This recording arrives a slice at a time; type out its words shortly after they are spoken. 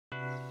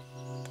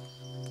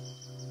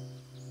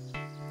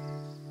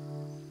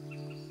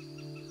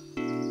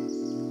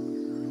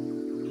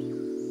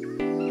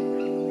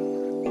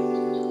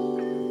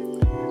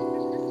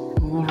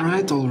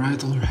all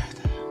right.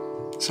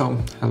 So,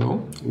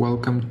 hello,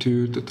 welcome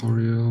to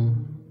tutorial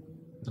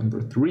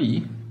number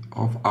 3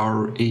 of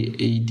our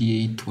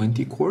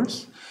AADA20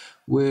 course,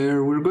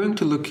 where we're going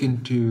to look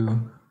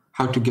into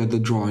how to get the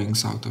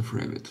drawings out of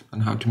Revit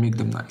and how to make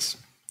them nice,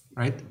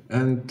 right?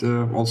 And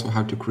also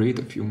how to create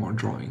a few more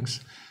drawings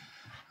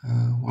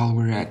while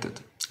we're at it.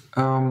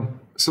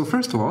 So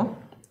first of all,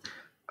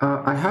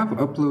 I have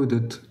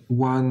uploaded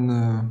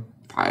one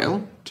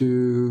file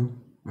to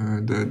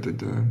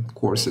the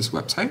course's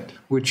website,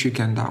 which you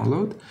can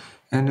download,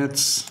 and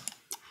it's,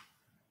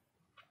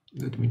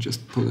 let me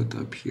just pull it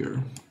up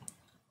here.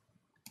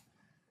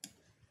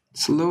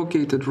 It's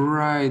located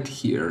right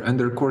here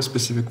under course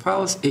specific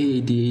files,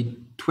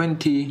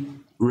 AADA20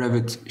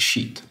 Revit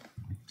sheet.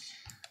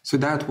 So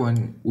that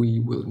one we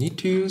will need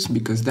to use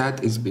because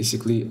that is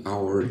basically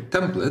our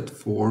template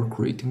for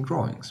creating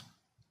drawings.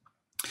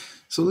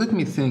 So let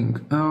me think.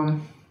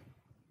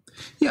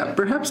 Yeah,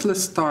 perhaps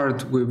let's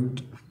start with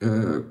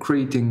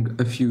creating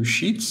a few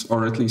sheets,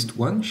 or at least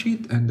one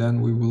sheet, and then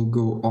we will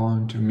go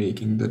on to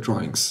making the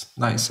drawings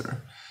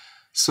nicer.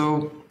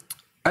 So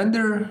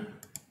under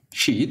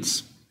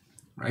sheets,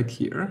 right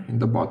here in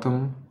the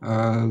bottom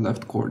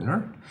left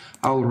corner,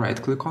 I'll right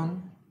click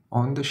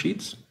on the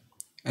sheets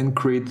and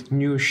create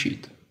new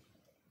sheet,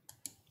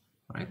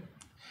 right?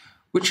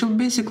 Which will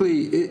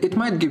basically, it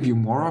might give you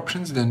more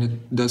options than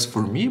it does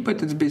for me,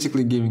 but it's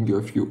basically giving you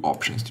a few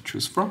options to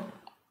choose from.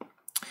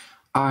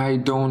 I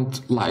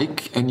don't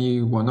like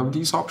any one of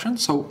these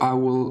options, so I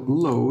will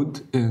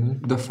load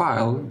in the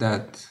file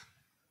that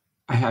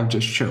I have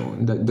just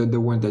shown,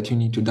 the one that you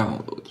need to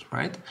download,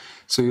 right?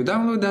 So you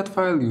download that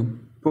file, you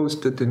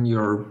post it in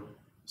your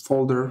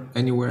folder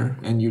anywhere,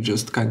 and you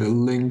just kind of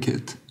link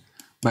it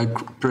by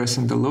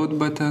pressing the load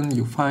button.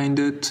 You find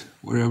it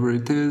wherever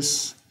it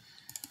is.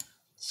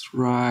 It's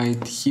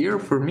right here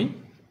for me,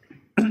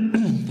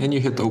 and you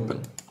hit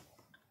open.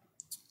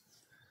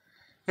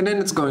 And then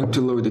it's going to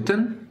load it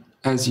in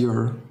as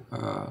your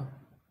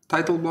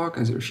title block,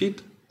 as your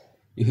sheet.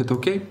 You hit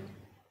OK.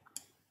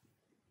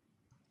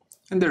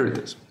 And there it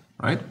is,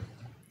 right?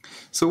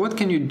 So what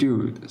can you do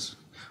with this?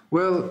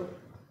 Well,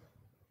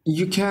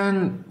 you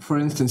can, for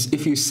instance,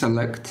 if you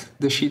select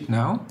the sheet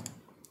now,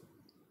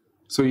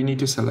 so you need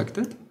to select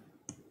it,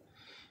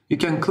 you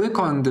can click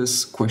on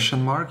this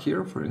question mark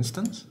here, for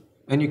instance,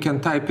 and you can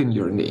type in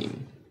your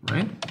name,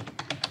 right?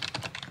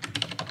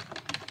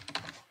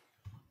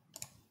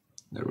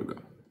 There we go.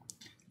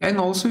 And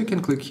also you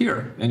can click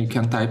here and you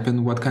can type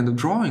in what kind of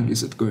drawing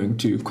is it going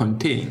to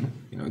contain,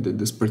 you know,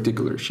 this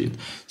particular sheet.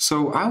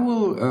 So I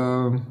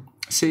will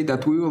say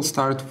that we will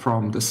start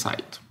from the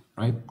site,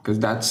 right? Because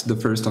that's the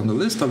first on the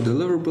list of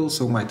deliverables,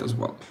 so might as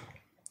well.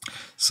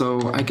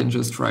 So I can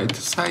just write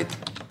site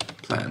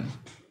plan,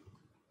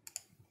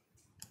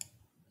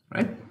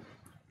 right?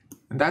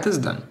 And that is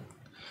done.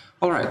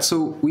 All right,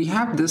 so we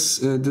have this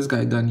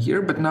guy done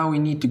here, but now we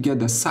need to get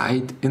the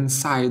site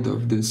inside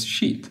of this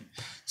sheet.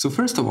 So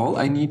first of all,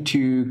 I need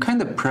to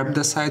kind of prep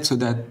the site so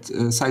that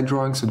site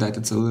drawing so that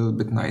it's a little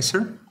bit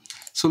nicer.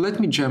 So let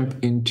me jump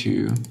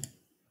into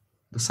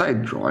the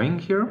site drawing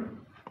here,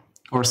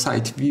 or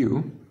site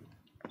view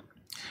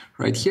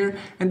right here.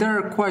 And there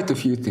are quite a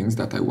few things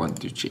that I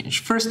want to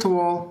change. First of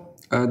all,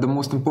 the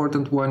most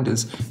important one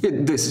is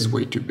this is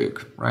way too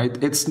big, right?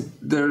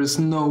 There is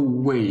no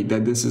way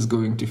that this is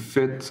going to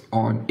fit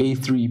on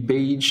A3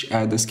 page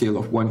at the scale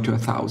of 1 to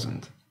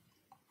 1,000.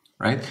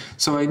 Right?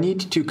 So I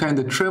need to kind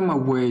of trim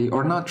away,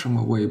 or not trim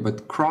away,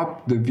 but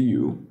crop the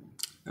view,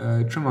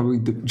 trim away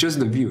just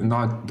the view,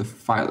 not the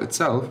file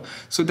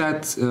itself, so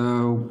that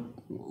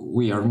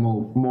we are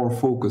more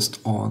focused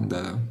on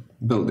the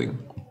building.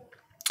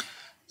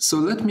 So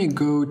let me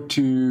go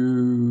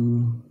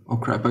to, oh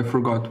crap, I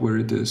forgot where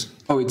it is.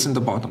 Oh, it's in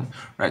the bottom,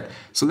 right?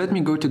 So let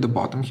me go to the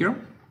bottom here.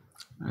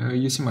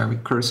 You see my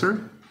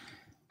cursor.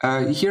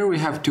 Here we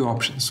have two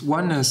options.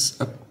 One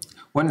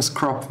is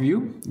crop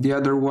view, the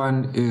other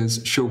one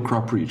is show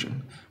crop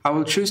region. I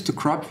will choose to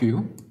crop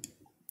view,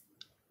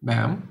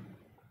 bam,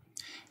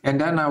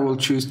 and then I will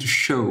choose to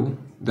show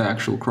the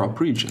actual crop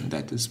region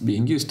that is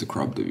being used to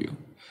crop the view.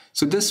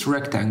 So this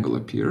rectangle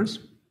appears,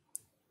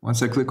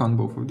 once I click on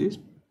both of these,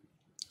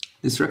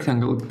 this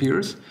rectangle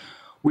appears,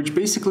 which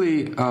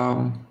basically,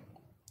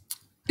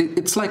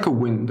 it's like a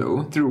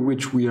window through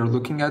which we are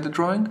looking at the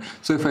drawing.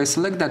 So if I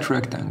select that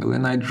rectangle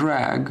and I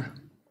drag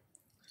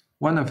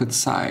one of its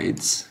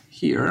sides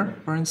here,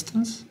 for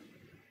instance,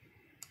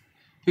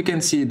 you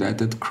can see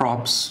that it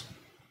crops,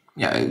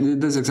 yeah, it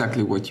does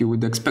exactly what you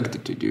would expect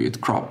it to do.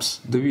 It crops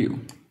the view.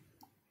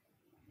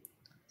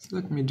 So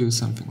let me do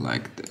something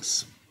like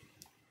this.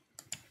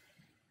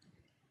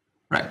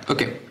 Right,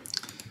 okay.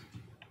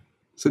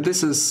 So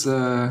this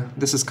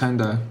is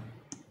kind of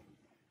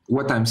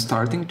what I'm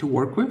starting to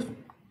work with.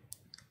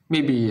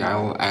 Maybe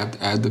I'll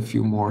add a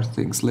few more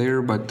things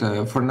later, but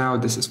for now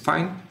this is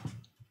fine.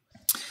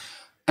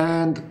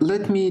 And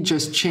let me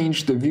just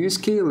change the view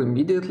scale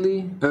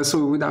immediately.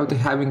 So without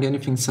having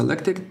anything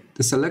selected,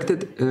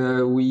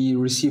 we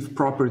receive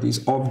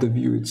properties of the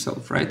view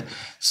itself, right?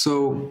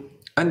 So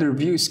under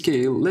view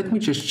scale, let me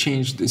just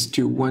change this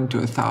to 1 to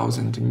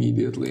 1000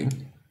 immediately,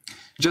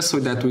 just so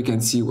that we can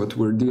see what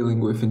we're dealing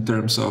with in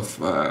terms of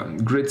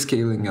grid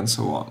scaling and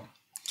so on.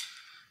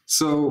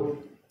 So,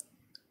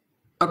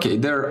 okay,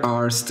 there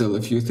are still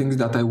a few things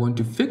that I want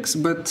to fix,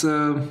 but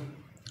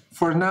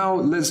for now,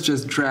 let's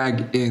just drag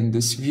in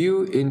this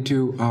view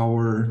into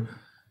our,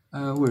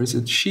 where is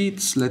it,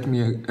 sheets. Let me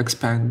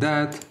expand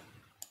that,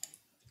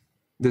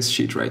 this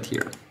sheet right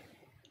here.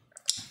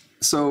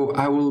 So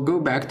I will go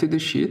back to the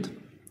sheet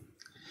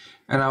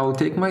and I will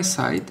take my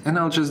site and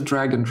I'll just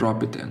drag and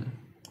drop it in,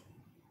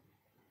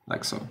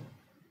 like so.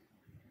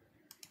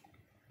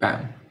 Bam.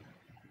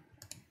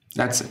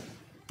 That's it.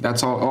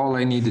 That's all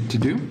I needed to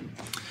do.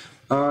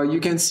 You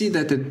can see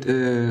that it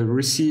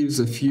receives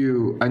a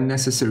few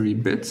unnecessary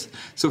bits.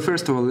 So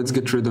first of all, let's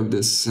get rid of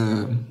this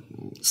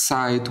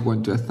site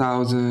 1 to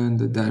 1000,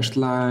 the dashed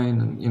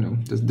line, and you know,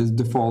 this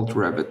default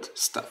Revit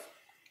stuff.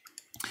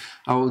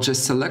 I will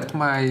just select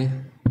my,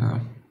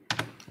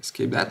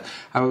 escape that.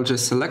 I will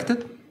just select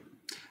it.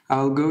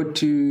 I'll go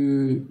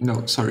to,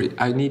 no, sorry,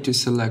 I need to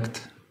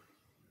select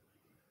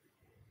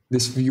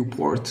this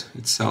viewport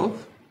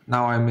itself.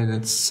 Now I'm in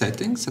its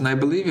settings, and I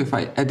believe if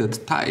I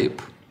edit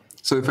type,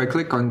 so if I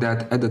click on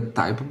that edit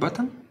type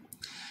button,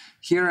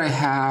 here I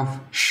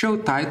have show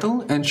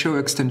title and show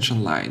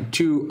extension line,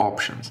 two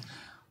options.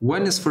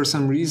 One is for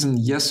some reason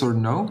yes or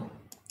no.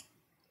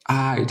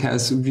 It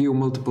has view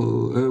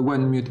multiple,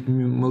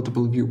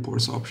 multiple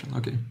viewports option.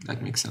 Okay,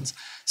 that makes sense.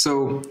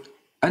 So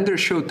under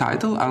show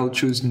title, I'll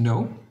choose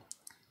no,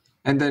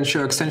 and then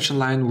show extension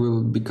line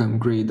will become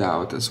grayed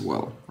out as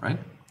well, right?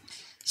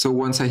 So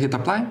once I hit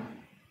apply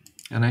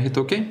and I hit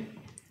OK,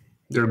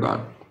 they're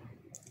gone.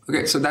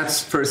 Okay, so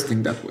that's first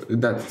thing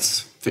that's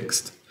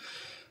fixed.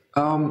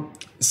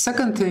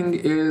 Second thing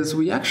is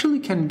we actually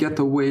can get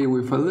away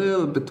with a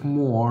little bit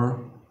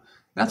more.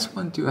 That's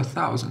 1 to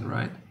 1000,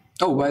 right?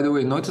 Oh, by the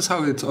way, notice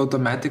how it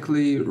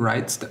automatically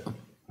writes the,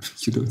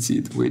 you don't see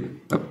it, wait,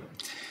 oh,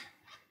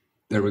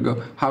 there we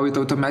go. How it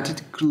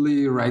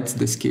automatically writes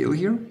the scale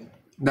here.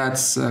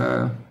 That's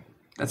a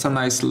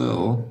nice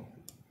little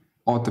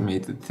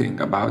automated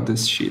thing about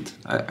this sheet.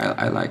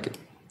 I like it.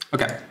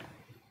 Okay.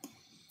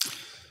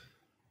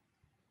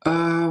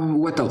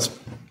 What else?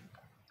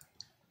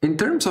 In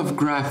terms of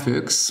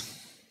graphics,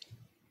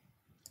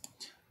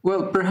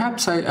 well,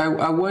 perhaps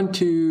I want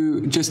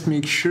to just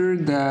make sure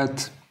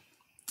that,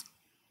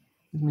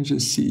 let me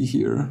just see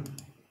here,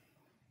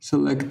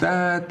 select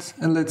that,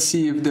 and let's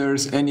see if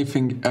there's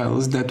anything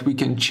else that we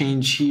can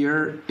change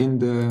here in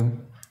the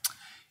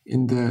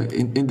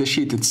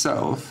sheet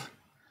itself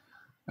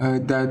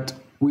that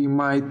we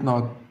might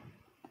not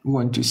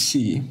want to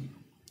see.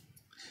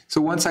 So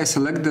once I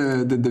select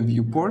the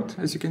viewport,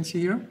 as you can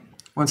see here,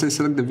 once I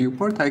select the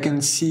viewport, I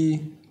can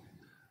see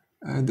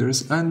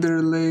there's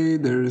underlay,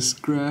 there's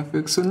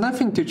graphics, so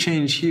nothing to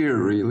change here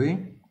really.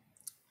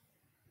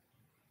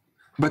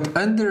 But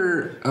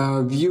under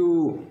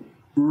view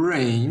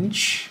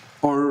range,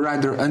 or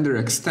rather under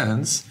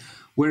extents,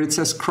 where it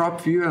says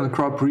crop view and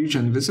crop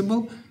region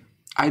visible,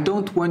 I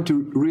don't want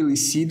to really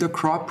see the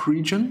crop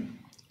region,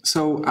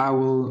 so I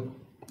will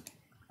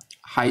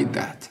hide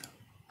that,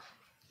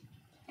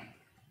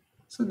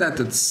 so that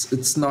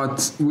it's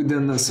not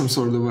within some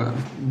sort of a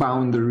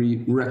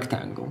boundary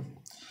rectangle.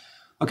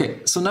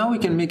 Okay, so now we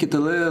can make it a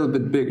little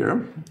bit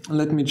bigger.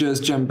 Let me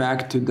just jump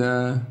back to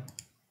the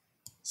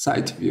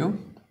site view.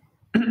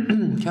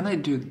 Can I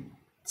do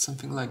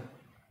something like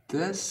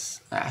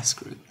this?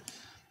 Screw it.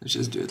 Let's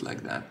just do it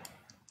like that.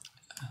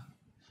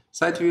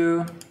 Site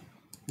view,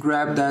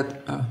 grab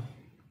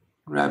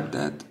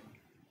that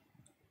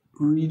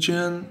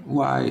region.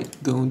 Why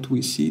don't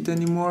we see it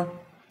anymore?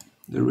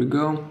 There we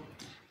go.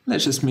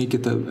 Let's just make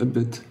it a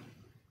bit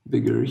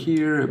bigger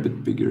here, a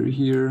bit bigger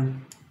here,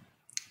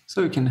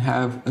 so we can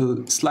have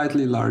a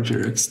slightly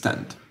larger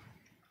extent.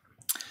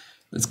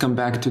 Let's come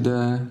back to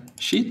the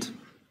sheet.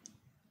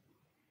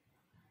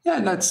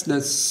 Yeah, that's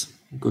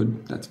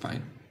good, that's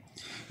fine.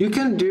 You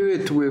can do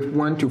it with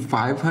 1 to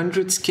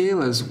 500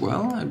 scale as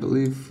well, I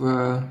believe.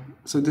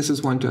 So this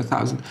is 1 to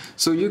 1000.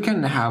 So you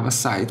can have a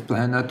site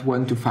plan at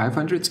 1 to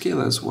 500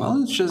 scale as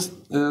well. It's just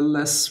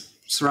less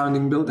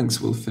surrounding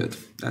buildings will fit.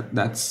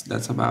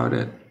 That's about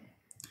it.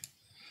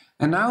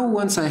 And now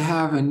once I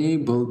have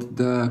enabled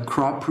the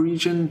crop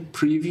region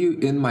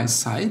preview in my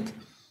site,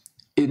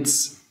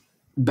 it's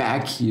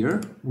back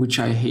here, which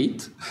I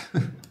hate.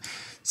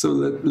 So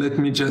let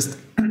me just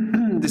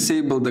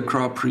disable the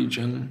crop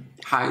region,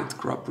 hide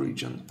crop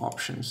region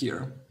option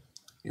here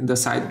in the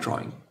site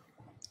drawing.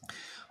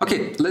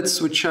 Okay, let's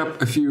switch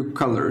up a few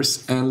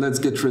colors and let's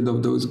get rid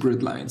of those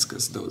grid lines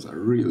because those are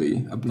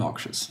really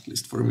obnoxious, at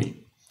least for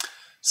me.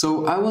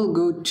 So I will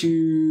go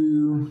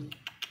to,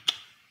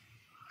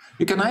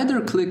 you can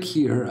either click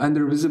here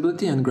under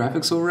visibility and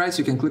graphics overrides,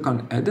 you can click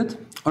on edit,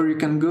 or you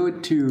can go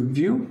to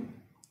view,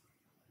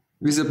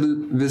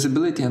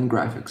 visibility and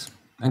graphics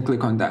and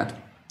click on that.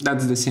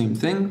 That's the same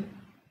thing.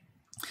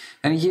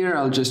 And here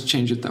I'll just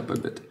change it up a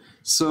bit.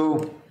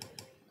 So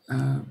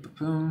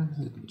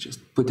let me just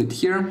put it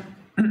here.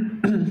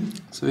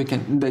 so you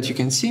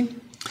can see.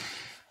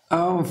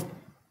 God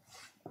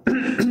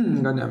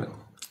damn it.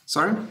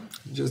 Sorry,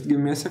 just give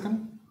me a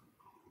second.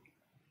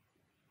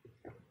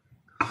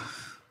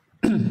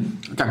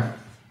 Okay,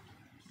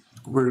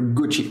 we're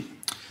Gucci.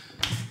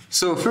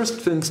 So first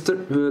things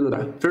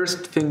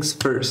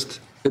first,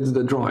 it's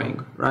the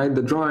drawing, right?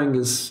 The drawing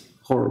is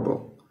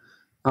horrible.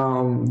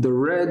 The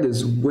red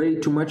is way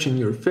too much in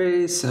your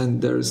face,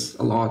 and there's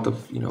a lot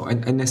of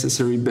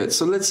unnecessary bits.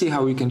 So let's see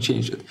how we can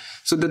change it.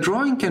 So the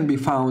drawing can be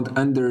found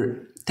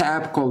under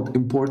tab called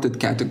Imported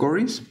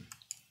Categories,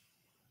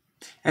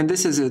 and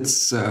this is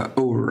its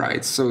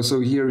override. So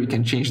here you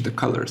can change the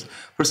colors.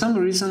 For some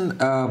reason,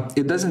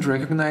 it doesn't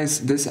recognize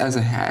this as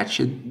a hatch.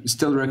 It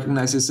still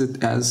recognizes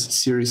it as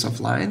series of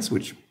lines,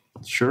 which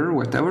sure,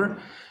 whatever.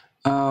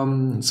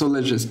 So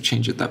let's just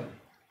change it up.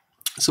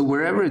 So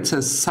wherever it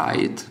says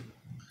site,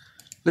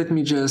 let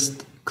me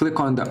just click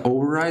on the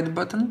override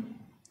button.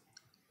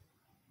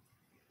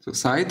 So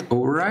site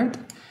override,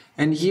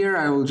 and here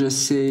I will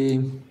just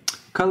say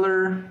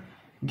color,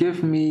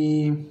 give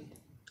me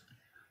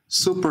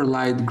super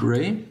light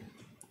gray,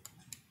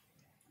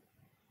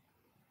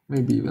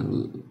 maybe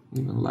even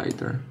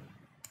lighter,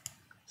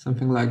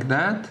 something like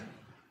that.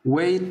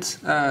 Weight,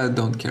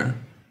 don't care.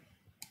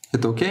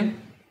 Hit OK.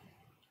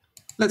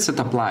 Let's hit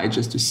apply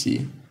just to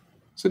see.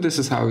 So this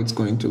is how it's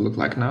going to look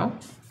like now.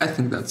 I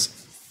think that's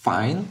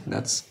fine,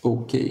 that's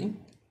okay.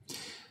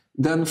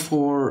 Then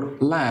for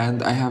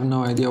land, I have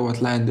no idea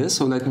what land is,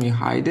 so let me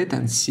hide it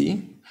and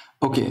see.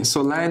 Okay,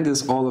 so land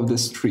is all of the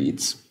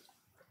streets.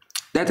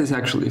 That is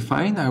actually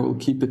fine, I will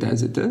keep it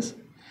as it is.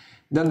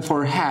 Then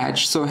for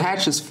hatch, so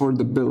hatch is for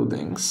the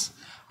buildings.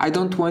 I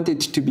don't want it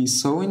to be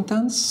so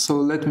intense, so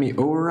let me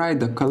override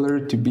the color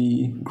to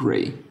be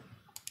gray.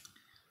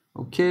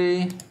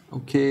 Okay,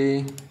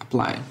 okay,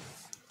 apply.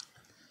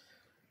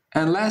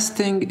 And last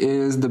thing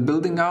is the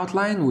building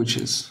outline, which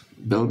is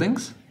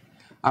buildings.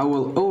 I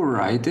will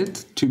override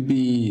it to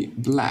be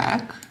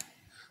black,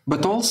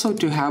 but also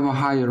to have a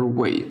higher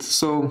weight.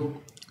 So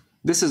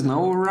this is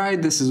no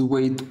override, this is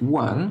weight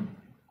 1.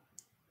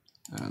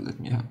 Let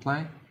me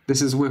apply.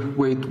 This is with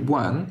weight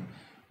 1.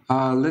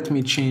 Let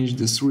me change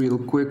this real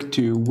quick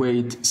to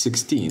weight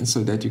 16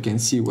 so that you can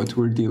see what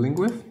we're dealing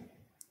with.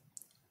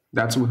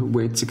 That's with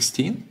weight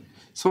 16.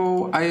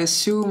 So I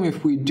assume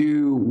if we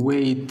do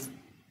weight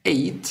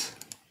 8,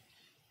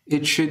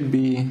 it should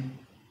be,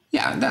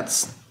 yeah,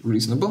 that's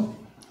reasonable.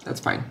 That's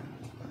fine.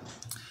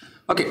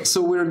 Okay,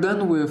 so we're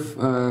done with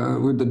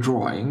the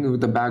drawing, with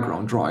the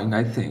background drawing.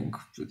 I think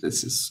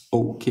this is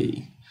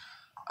okay.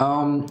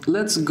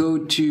 Let's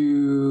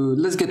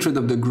get rid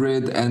of the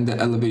grid and the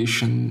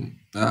elevation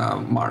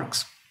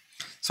marks.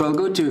 So I'll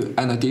go to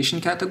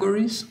annotation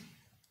categories,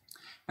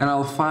 and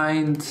I'll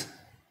find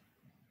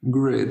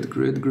grids.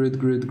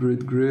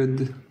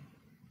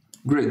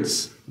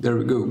 There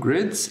we go,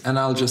 grids, and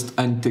I'll just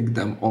untick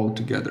them all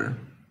together.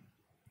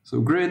 So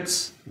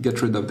grids,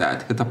 get rid of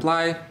that, hit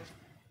apply,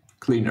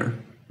 cleaner,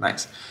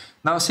 nice.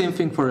 Now same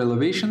thing for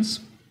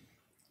elevations.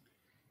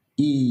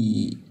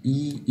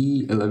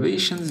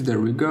 Elevations, there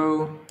we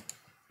go,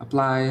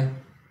 apply,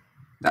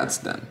 that's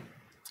done.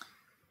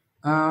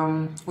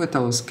 What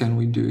else can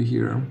we do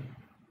here?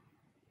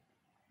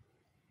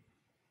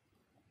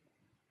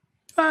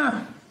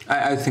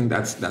 I think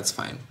that's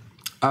fine.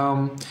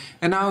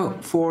 And now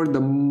for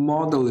the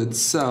model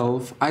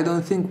itself, I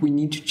don't think we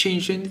need to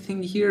change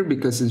anything here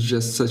because it's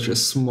just such a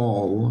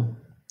small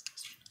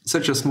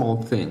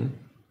thing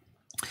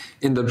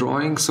in the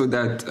drawing, so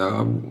that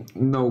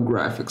no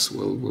graphics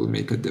will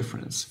make a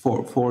difference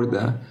for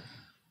the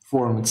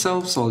form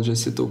itself. So I'll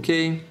just hit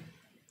OK.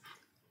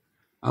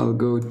 I'll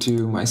go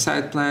to my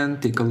site plan,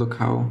 take a look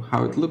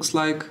how it looks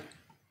like.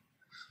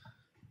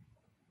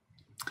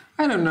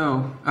 I don't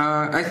know.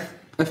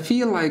 I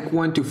feel like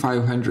 1 to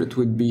 500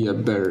 would be a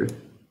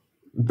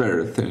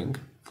better thing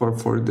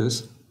for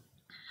this.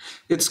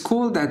 It's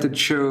cool that it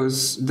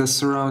shows the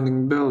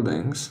surrounding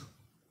buildings,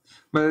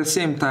 but at the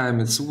same time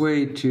it's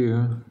way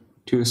too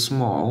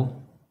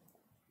small.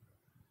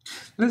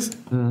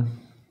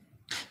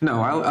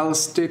 No, I'll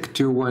stick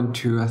to 1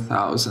 to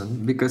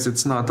 1,000 because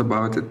it's not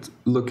about it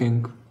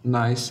looking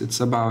nice, it's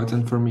about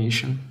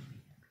information.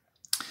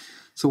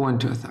 So 1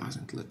 to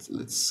 1,000,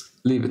 let's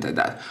leave it at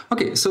that.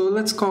 Okay, so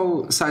let's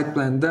call site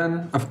plan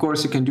done. Of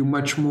course, you can do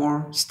much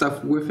more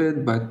stuff with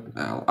it, but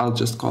I'll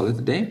just call it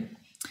a day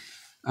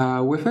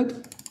with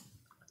it.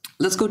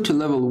 Let's go to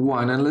level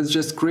 1 and let's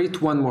just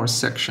create one more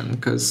section,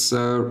 because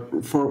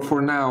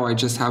for now I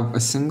just have a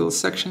single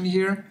section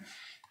here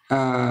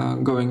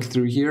going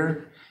through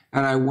here,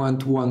 and I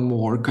want one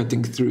more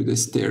cutting through the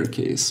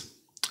staircase,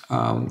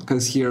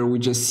 because here we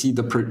just see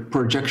the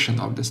projection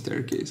of the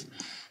staircase.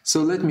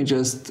 So let me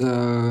just,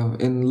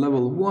 in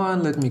level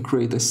 1, let me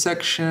create a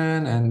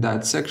section, and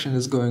that section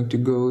is going to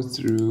go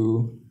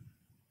through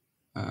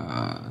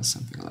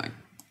something like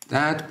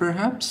that,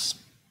 perhaps.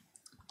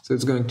 So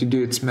it's going to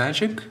do its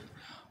magic.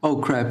 Oh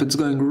crap, it's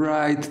going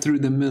right through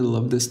the middle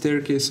of the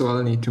staircase, so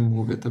I'll need to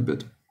move it a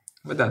bit.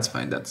 But that's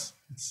fine, it's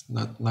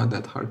not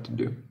that hard to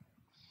do.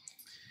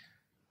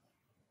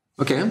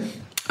 Okay,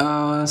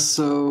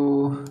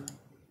 so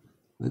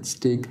let's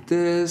take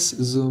this,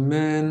 zoom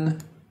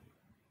in,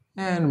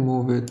 and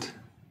move it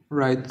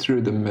right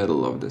through the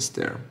middle of the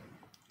stair.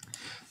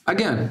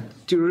 Again,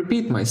 to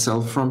repeat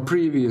myself from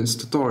previous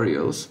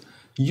tutorials,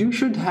 you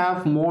should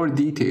have more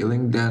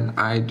detailing than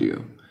I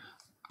do.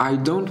 I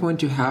don't want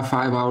to have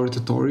 5-hour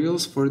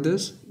tutorials for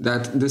this.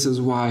 This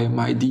is why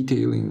my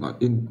detailing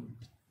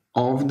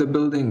of the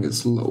building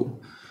is low.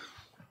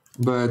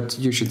 But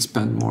you should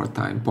spend more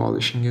time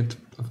polishing it,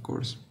 of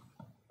course.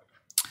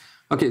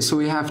 Okay, so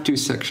we have two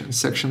sections,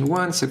 section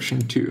 1,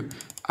 section 2.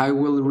 I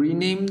will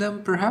rename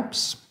them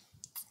perhaps.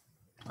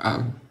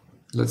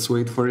 Let's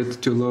wait for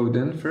it to load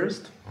in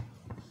first.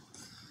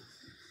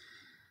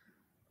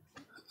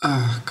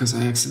 Because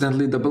I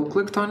accidentally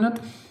double-clicked on it.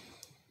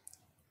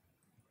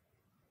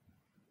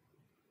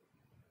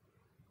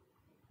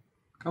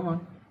 Come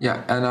on.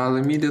 Yeah, and I'll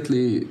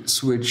immediately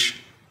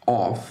switch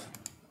off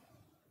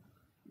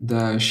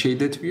the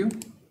shaded view.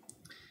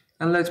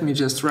 And let me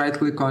just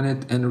right-click on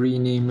it and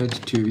rename it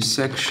to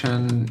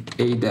section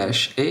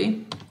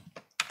A-A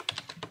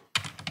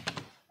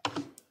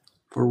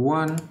for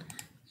 1,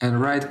 and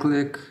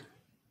right-click,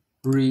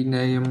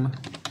 rename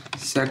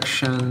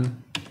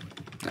section,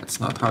 that's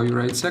not how you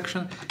write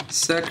section,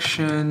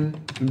 section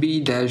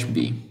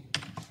B-B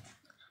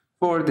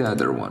for the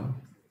other one.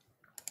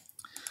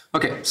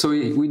 Okay, so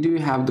we do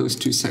have those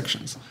two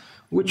sections.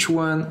 Which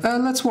one?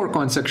 Let's work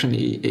on section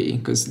AA,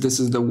 because this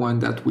is the one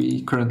that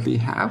we currently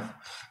have.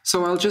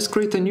 So I'll just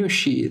create a new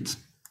sheet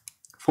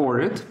for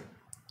it.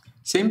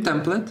 Same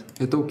template,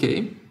 hit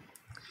OK.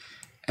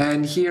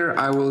 And here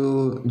I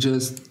will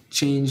just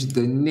change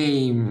the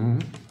name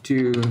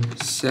to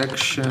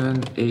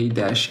section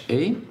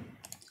A-A.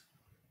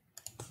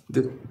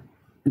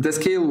 The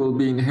scale will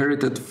be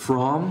inherited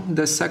from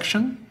the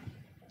section.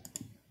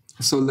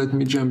 So let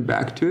me jump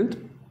back to it.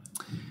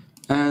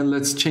 And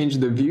let's change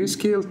the view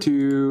scale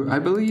to, I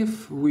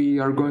believe we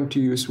are going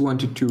to use 1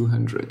 to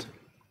 200.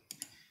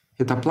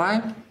 Hit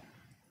apply.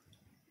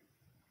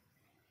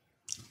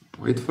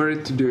 Wait for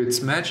it to do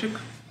its magic.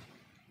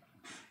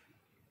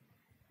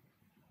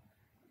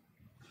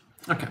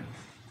 Okay.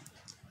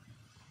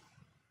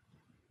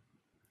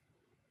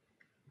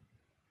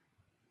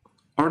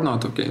 Or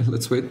not, okay,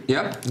 let's wait.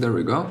 Yeah, there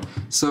we go.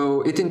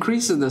 So it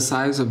increases the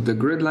size of the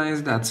grid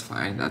lines, that's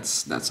fine,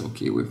 that's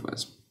okay with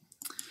us.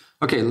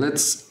 Okay,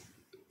 let's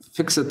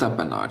fix it up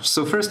a notch.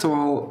 So first of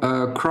all,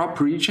 crop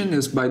region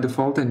is by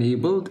default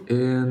enabled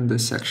in the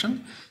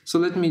section. So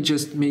let me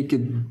just make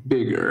it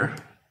bigger,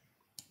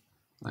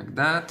 like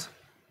that,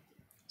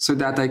 so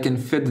that I can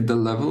fit the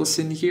levels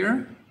in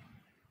here.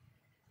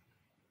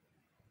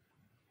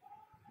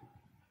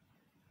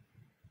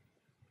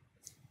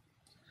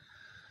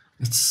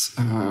 It's,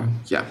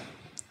 yeah,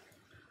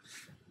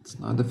 it's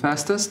not the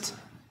fastest.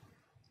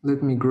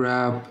 Let me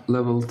grab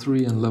level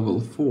 3 and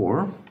level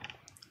 4.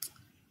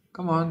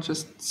 Come on,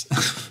 just,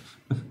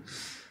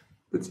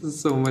 this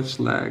is so much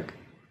lag.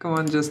 Come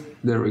on, just,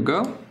 there we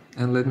go.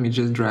 And let me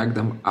just drag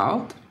them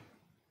out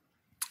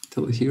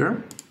till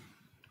here.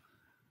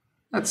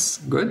 That's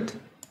good.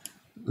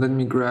 Let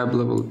me grab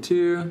level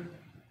 2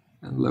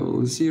 and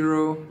level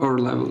 0, or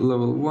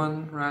level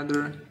 1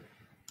 rather.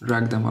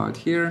 Drag them out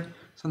here.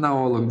 So now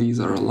all of these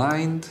are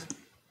aligned.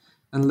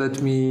 And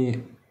let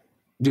me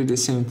do the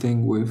same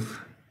thing with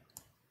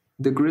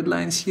the grid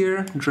lines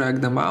here,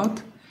 drag them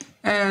out.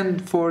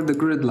 And for the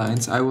grid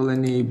lines, I will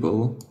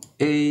enable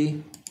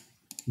A,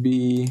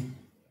 B,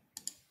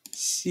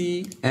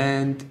 C,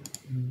 and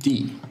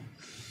D.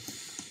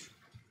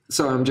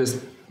 So I'm just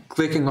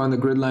clicking on the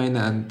grid line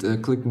and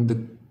clicking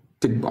the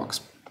tick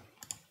box.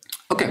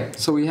 Okay,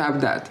 so we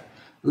have that.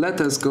 Let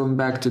us go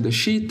back to the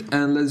sheet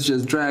and let's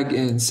just drag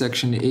in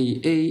section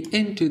AA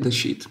into the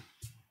sheet.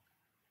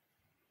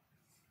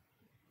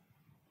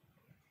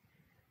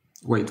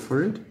 Wait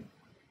for it.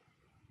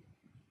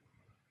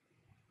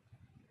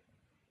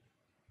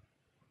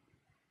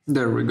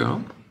 There we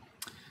go.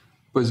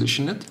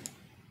 Position it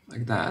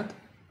like that.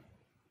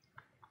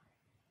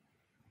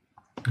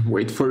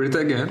 Wait for it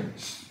again.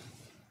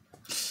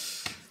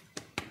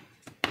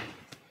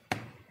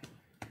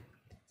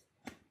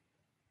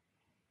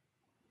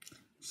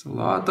 It's a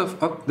lot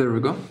of, oh, there we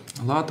go.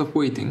 A lot of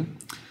waiting.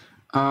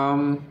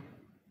 That's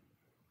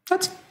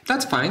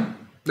fine.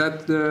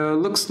 That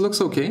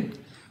looks okay.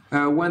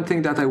 One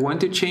thing that I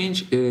want to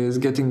change is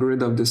getting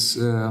rid of this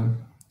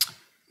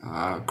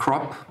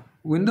crop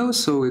window,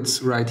 so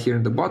it's right here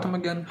in the bottom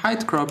again,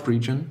 height crop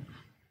region.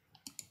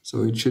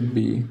 So it should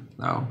be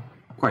now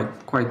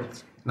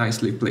quite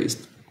nicely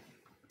placed.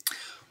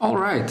 All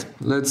right,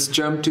 let's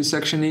jump to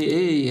section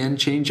AA and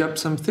change up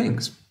some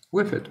things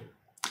with it.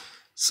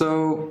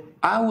 So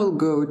I will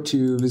go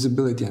to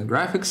visibility and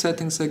graphics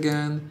settings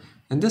again,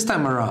 and this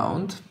time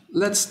around,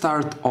 let's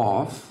start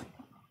off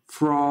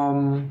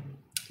from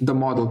the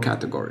model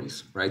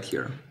categories right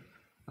here.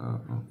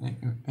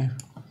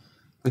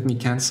 Let me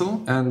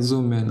cancel and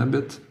zoom in a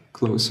bit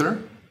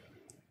closer,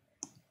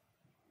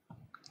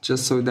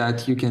 just so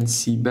that you can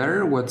see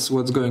better what's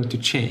going to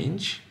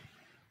change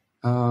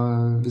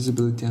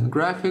Visibility and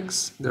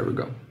graphics. There we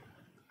go.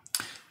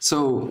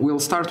 So we'll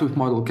start with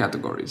model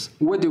categories.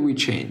 What do we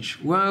change?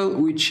 Well,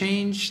 we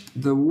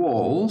changed the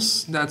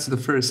walls. That's the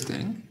first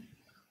thing.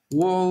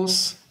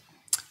 Walls.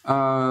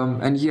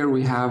 And here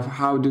we have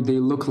how do they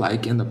look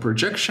like in the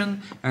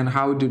projection and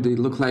how do they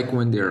look like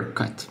when they're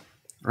cut,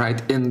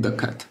 right, in the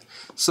cut.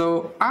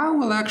 So I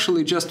will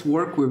actually just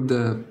work with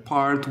the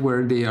part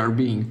where they are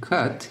being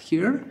cut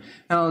here,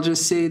 and I'll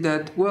just say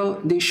that, well,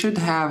 they should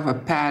have a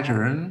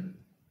pattern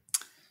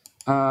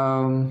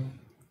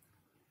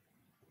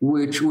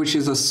which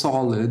is a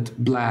solid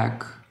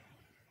black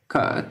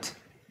cut,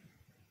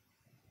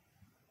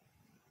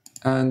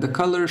 and the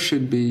color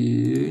should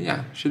be,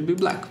 yeah, should be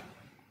black.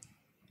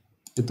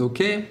 Hit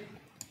OK,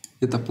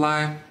 hit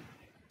apply,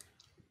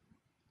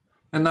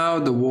 and now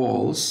the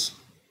walls,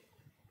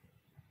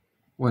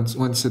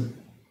 once it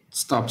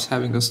stops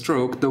having a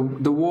stroke, the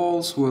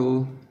walls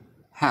will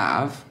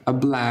have a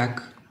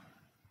black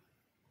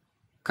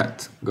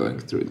cut going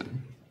through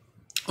them,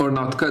 or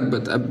not cut,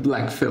 but a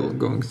black fill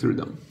going through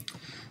them.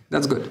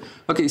 That's good.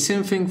 Okay,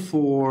 same thing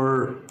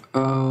for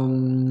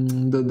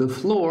the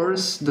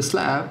floors, the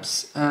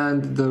slabs,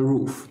 and the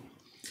roof.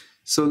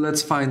 So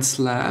let's find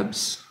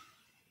slabs.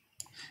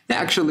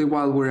 Actually,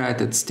 while we're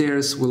at it,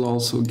 stairs will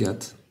also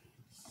get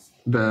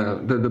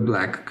the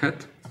black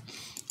cut.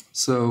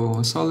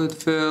 So solid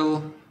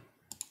fill,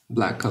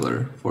 black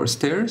color for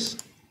stairs.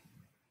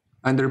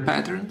 Under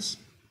patterns,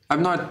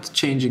 I'm not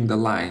changing the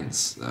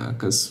lines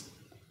because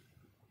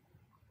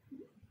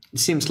it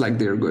seems like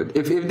they're good.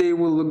 If they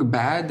will look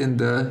bad in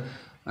the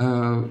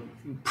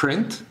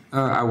print,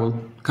 I will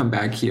come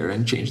back here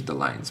and change the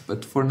lines.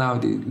 But for now,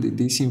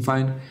 they seem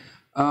fine.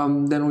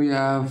 Then we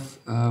have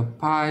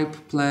pipe,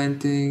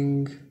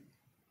 planting,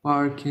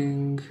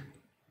 parking,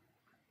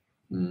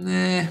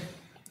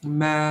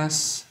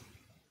 mass,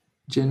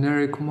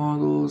 generic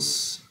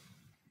models.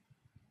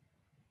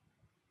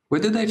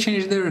 What did I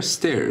change there?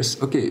 Stairs.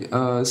 Okay,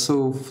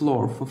 so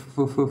floor,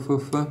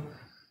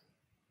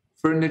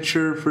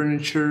 furniture,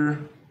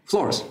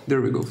 floors.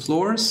 There we go,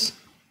 floors.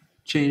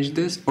 Change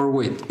this, or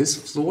wait, is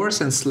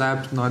floors and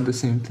slabs not the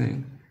same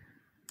thing?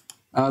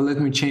 Let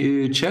me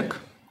check.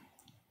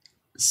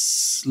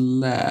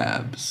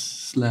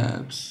 Slabs.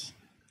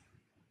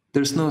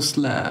 There's no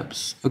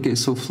slabs. Okay,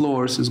 so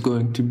floors is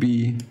going to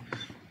be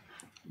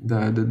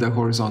the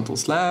horizontal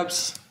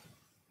slabs.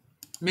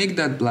 Make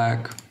that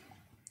black.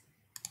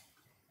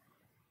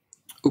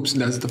 Oops,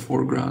 that's the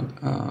foreground.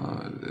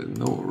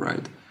 No,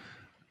 right.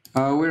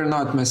 We're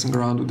not messing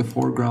around with the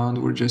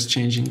foreground. We're just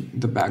changing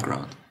the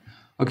background.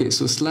 Okay,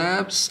 so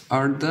slabs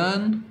are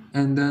done.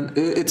 And then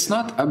it's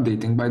not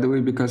updating, by the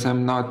way, because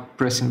I'm not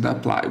pressing the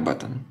apply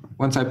button.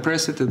 Once I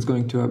press it, it's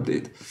going to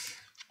update.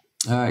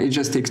 It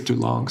just takes too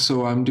long,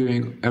 so I'm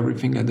doing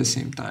everything at the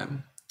same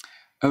time.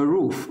 A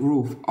roof,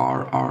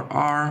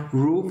 RRR,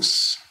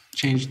 roofs,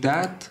 change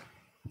that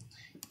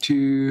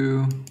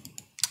to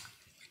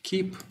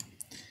keep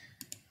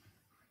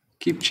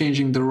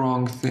changing the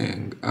wrong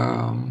thing.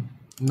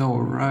 No,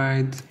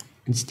 right,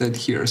 instead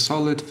here,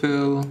 solid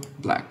fill,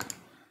 black.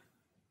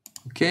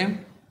 Okay,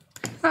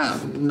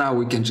 now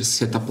we can just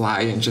hit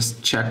apply and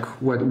just check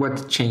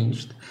what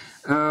changed.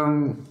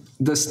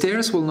 The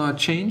stairs will not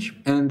change,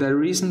 and the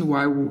reason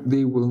why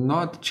they will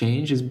not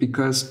change is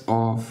because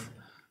of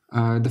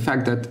the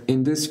fact that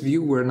in this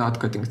view we're not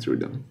cutting through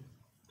them,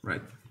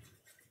 right?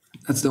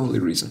 That's the only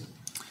reason.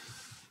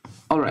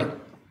 All right,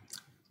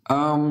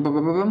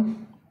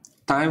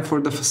 time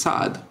for the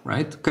facade,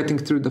 right? Cutting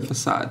through the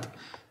facade.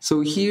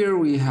 So here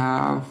we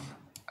have,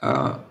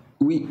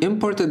 we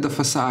imported the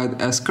facade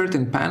as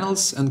curtain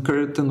panels and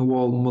curtain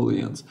wall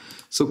mullions.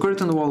 So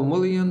curtain wall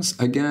mullions,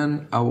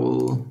 again, I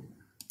will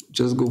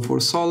just go for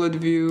solid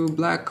view,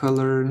 black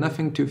color,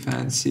 nothing too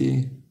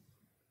fancy.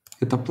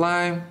 Hit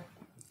apply.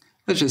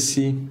 Let's just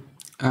see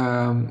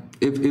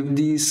if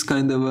these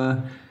kind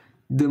of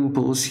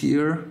dimples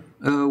here,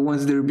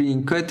 once they're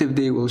being cut, if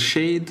they will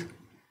shade.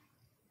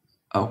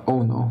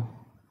 Oh no,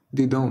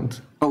 they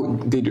don't. Oh,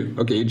 they do.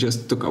 Okay, it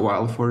just took a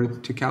while for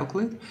it to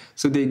calculate.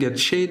 So they get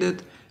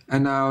shaded,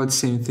 and now it's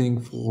same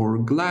thing for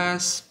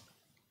glass.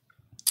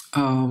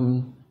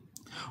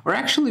 Or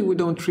actually, we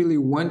don't really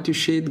want to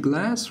shade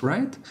glass,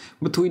 right?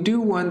 But we do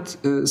want,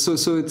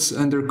 so it's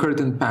under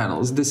curtain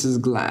panels. This is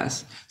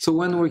glass. So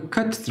when we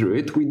cut through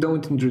it, we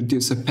don't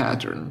introduce a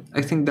pattern.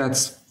 I think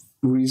that's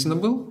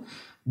reasonable,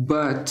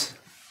 but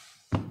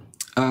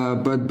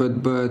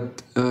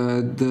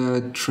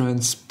the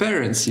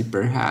transparency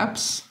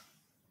perhaps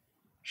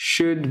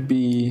should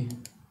be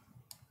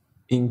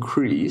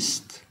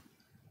increased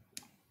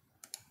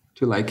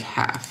to like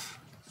half.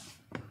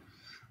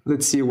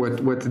 Let's see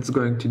what it's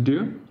going to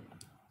do.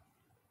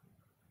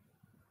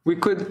 We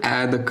could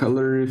add a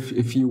color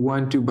if you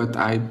want to, but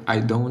I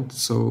don't,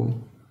 so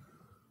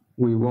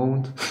we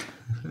won't.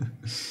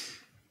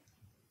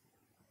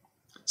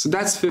 So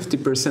that's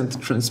 50%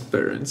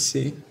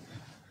 transparency.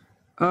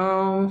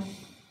 I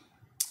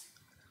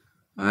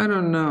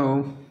don't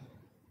know.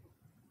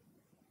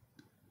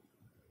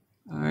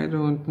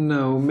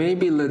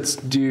 Maybe let's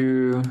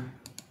do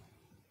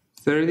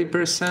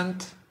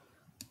 30%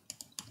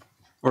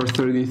 or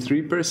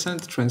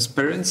 33%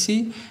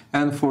 transparency,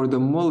 and for the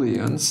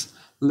mullions,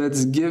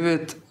 let's give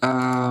it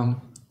a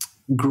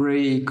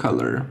gray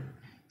color.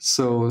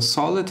 So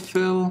solid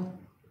fill,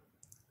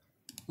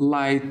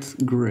 light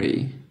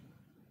gray.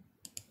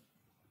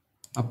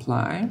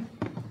 Apply.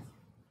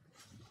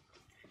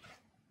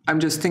 I'm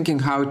just thinking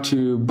how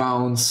to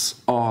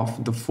bounce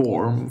off the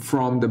form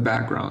from the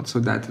background so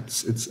that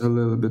it's a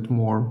little bit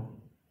more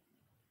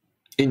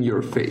in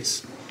your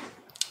face,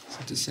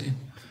 so to say.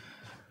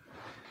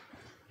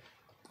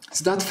 Is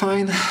that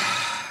fine?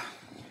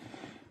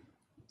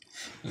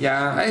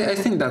 Yeah, I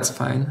think that's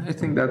fine. I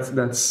think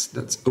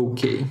that's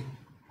okay.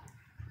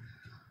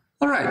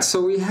 All right,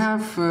 so we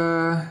have,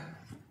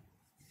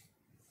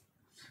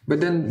 but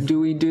then do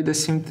we do the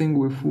same thing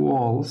with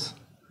walls?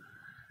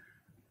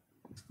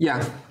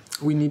 Yeah,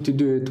 we need to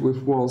do it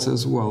with walls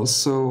as well.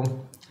 So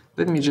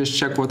let me just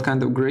check what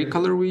kind of gray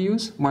color we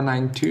use.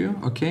 192,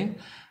 okay.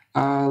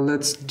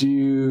 Let's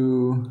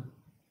do,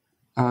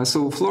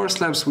 so floor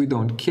slabs we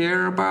don't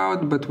care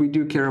about, but we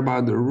do care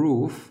about the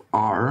roof.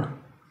 Our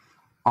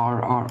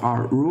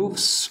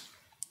roofs,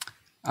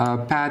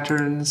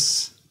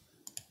 patterns,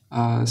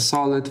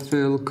 solid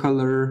fill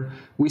color.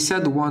 We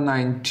said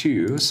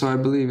 192, so I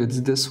believe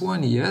it's this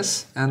one,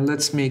 yes. And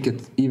let's make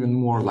it even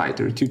more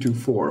lighter,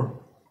 224.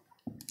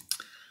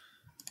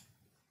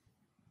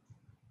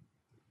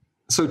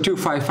 So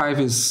 255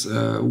 is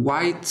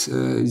white,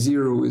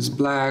 0 is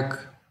black,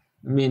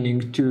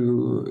 meaning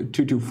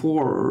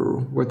 224 or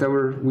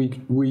whatever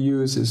we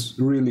use is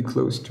really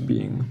close to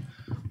being,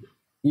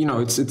 you know,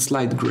 it's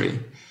light gray.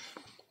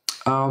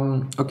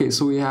 Okay,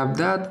 so we have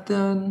that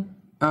done.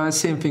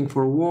 Same thing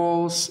for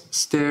walls,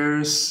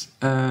 stairs,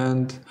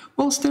 and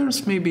well,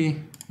 stairs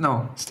maybe,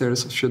 no,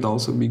 stairs should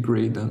also be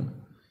gray then.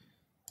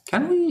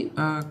 Can we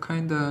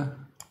kinda,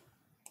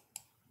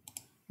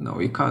 no,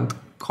 we can't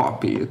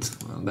copy it.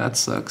 Well, that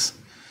sucks.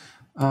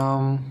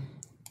 Well,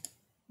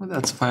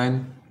 that's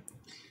fine.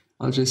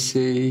 I'll just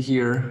say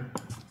here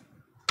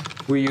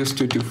we use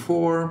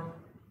 224.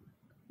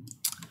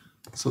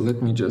 So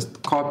let me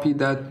just copy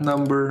that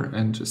number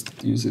and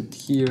just use it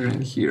here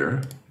and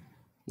here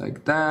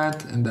like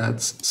that, and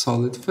that's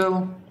solid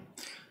fill.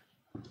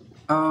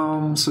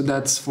 So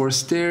that's for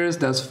stairs,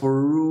 that's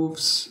for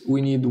roofs.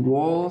 We need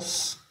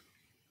walls.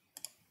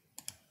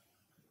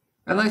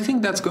 And I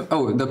think that's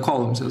oh, the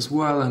columns as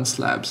well and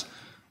slabs.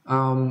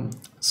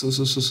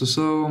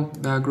 So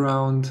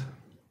background,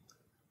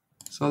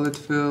 solid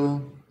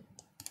fill,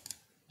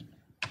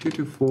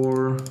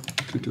 224,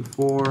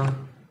 224.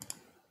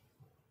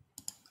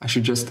 I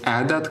should just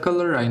add that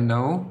color, I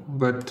know,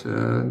 but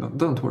no,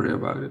 don't worry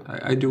about it.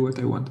 I do what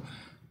I want.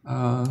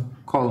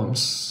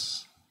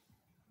 Columns,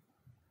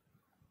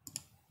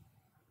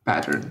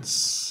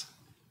 patterns,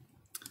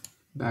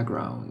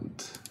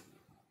 background.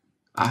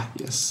 Ah,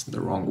 yes, the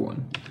wrong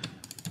one.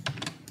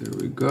 There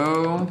we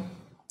go.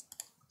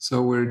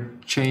 So we're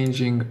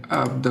changing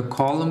up the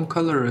column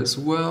color as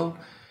well.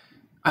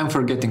 I'm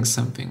forgetting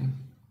something.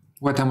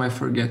 What am I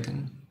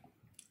forgetting?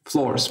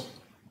 Floors.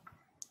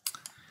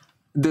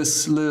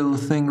 This little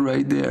thing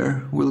right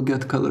there will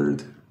get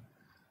colored.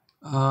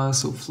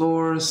 So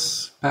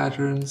floors,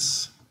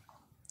 patterns.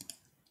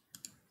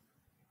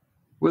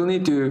 We'll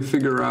need to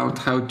figure out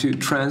how to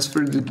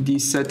transfer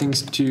these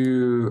settings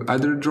to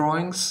other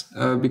drawings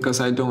because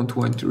I don't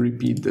want to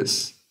repeat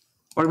this.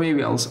 Or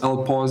maybe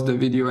I'll pause the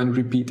video and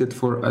repeat it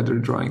for other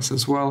drawings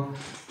as well.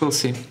 We'll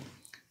see.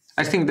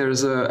 I think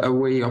there's a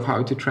way of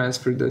how to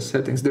transfer the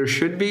settings. There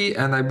should be,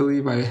 and I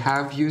believe I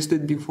have used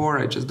it before,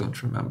 I just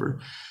don't remember.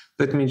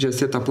 Let me just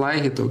hit apply,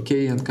 hit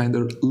OK, and kind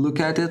of look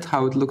at it,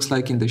 how it looks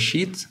like in the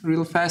sheet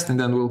real fast, and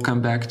then we'll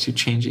come back to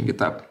changing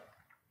it up.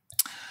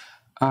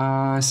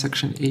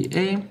 Section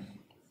AA.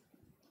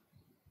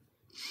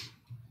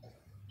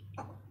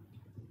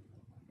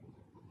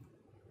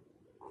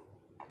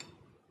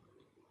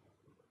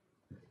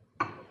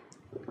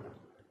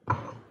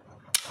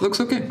 Looks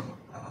okay.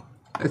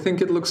 I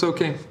think it looks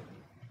okay.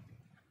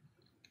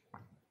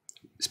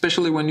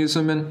 Especially when you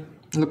zoom in,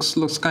 it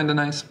looks kind of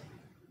nice.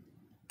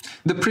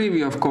 The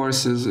preview, of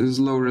course, is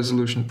low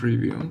resolution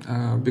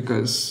preview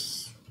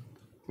because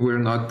we're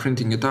not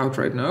printing it out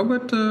right now,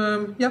 but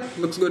yeah,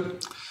 looks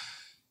good.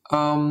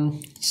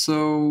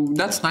 So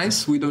that's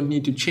nice. We don't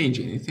need to change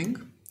anything,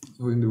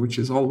 which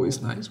is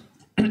always nice.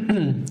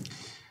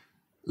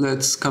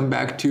 Let's come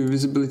back to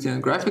visibility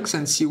and graphics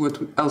and see what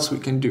else we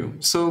can do.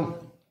 So,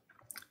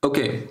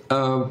 okay,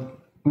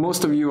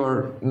 most of you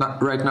are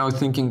not right now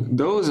thinking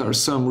those are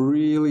some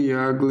really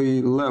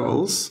ugly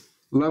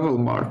level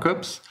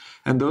markups,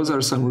 and those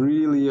are some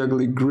really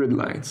ugly grid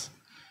lines.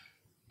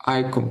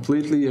 I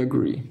completely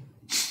agree.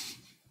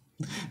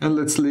 And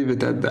let's leave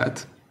it at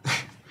that.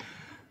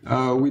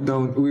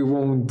 We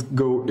won't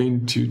go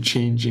into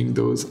changing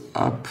those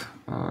up.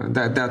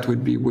 That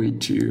would be way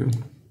too,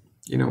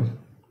 you know,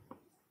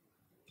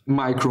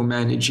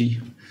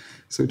 micromanagey,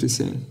 so to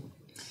say.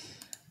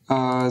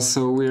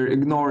 So we're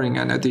ignoring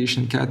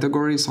annotation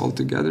categories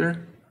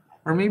altogether,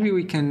 or maybe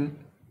we can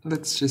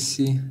let's just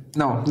see.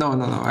 No.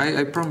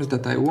 I promise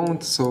that I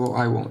won't, so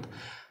I won't.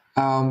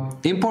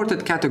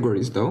 Imported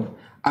categories though.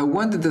 I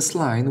want this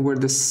line where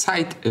the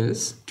site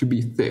is to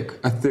be thick,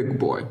 a thick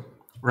boy,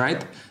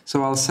 right?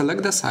 So I'll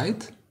select the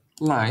site,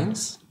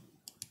 lines,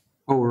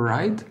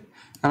 override,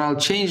 and I'll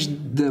change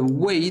the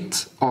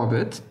weight of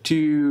it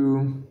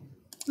to,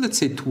 let's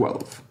say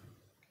 12.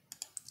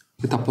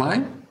 Hit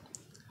apply.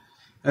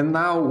 And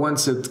now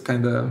once it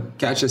kind of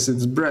catches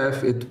its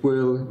breath, it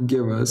will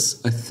give us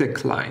a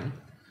thick line,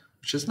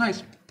 which is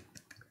nice.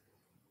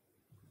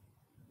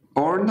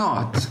 Or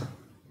not.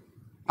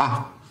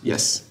 Ah,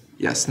 yes,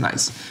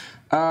 nice.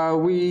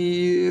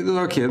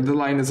 Okay, the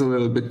line is a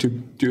little bit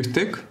too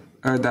thick.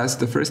 That's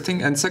the first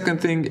thing. And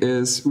second thing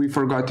is we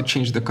forgot to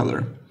change the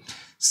color.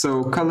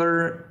 So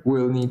color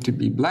will need to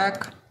be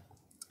black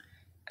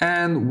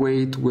and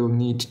weight will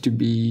need to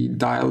be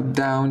dialed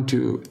down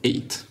to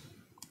 8.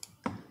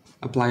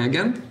 Apply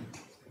again.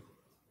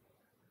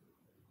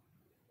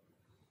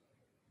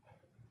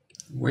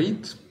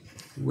 Wait.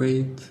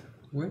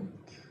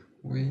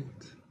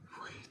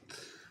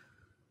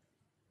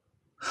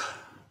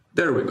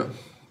 There we go.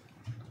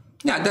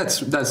 Yeah,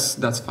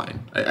 that's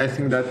fine. I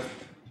think that,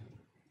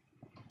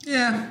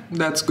 yeah,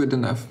 that's good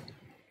enough.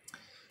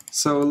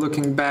 So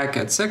looking back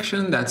at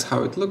section, that's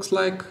how it looks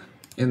like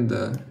in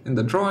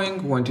the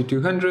drawing, 1 to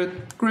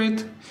 200,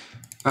 great.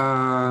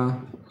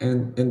 And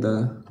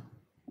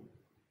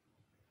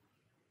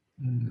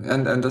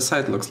the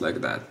site looks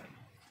like that.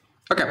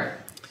 Okay,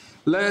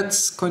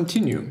 let's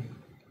continue.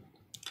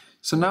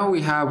 So now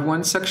we have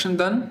one section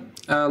done.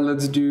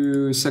 Let's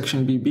do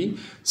section BB.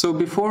 So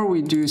before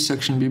we do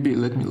section BB,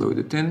 let me load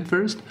it in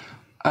first.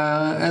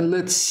 And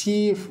let's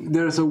see if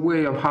there's a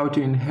way of how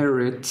to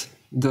inherit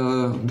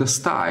the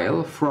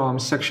style from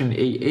section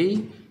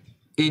AA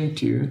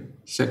into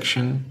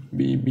section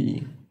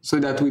BB, so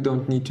that we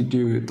don't need to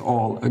do it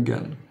all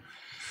again.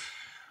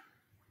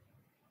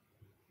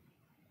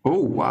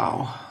 Oh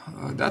wow,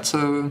 that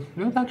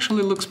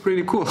actually looks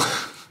pretty cool.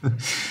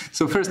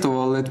 So first of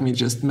all, let me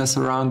just mess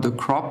around the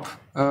crop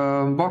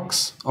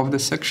box of the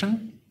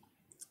section.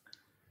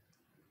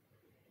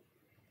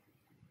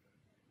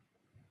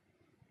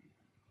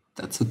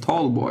 That's a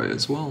tall boy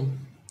as well.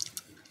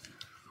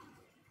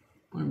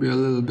 Maybe a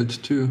little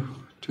bit too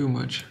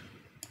much.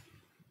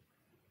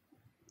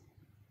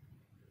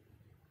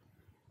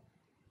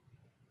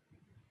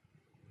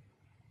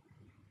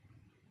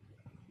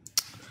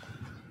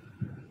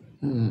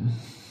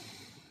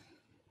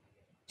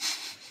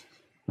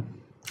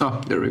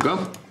 Oh, there we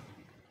go.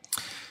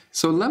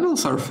 So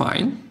levels are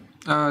fine.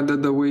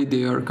 The way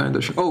they are kind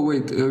of. Oh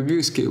wait,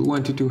 view scale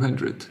 1 to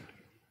 200.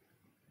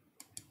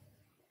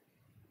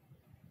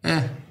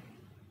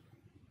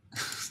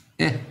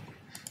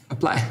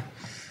 Apply.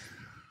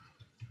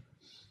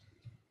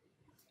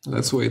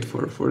 Let's wait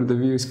for the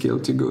view scale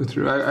to go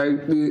through.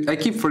 I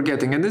keep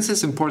forgetting, and this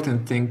is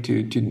important thing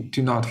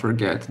to not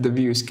forget, the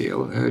view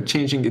scale,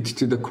 changing it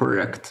to the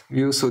correct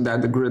view so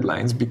that the grid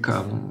lines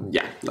become,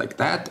 like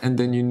that, and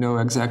then you know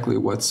exactly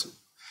what's,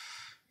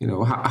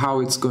 how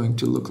it's going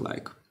to look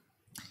like.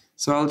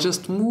 So I'll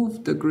just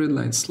move the grid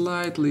line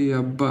slightly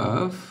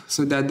above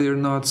so that they're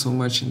not so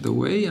much in the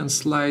way, and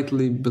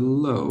slightly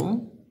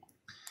below,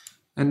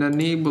 and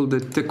enable the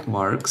tick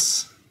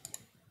marks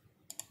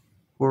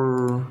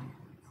for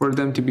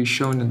them to be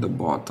shown in the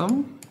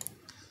bottom.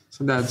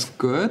 So that's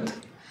good.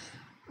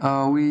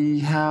 We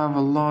have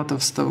a lot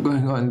of stuff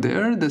going on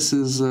there. This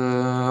is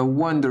a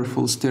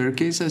wonderful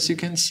staircase, as you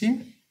can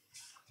see.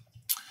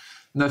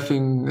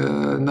 Nothing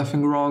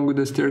wrong with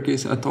the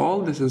staircase at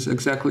all. This is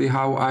exactly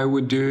how I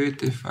would do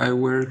it if I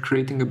were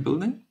creating a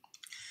building.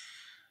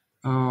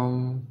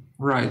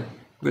 Right,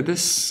 but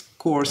this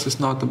course is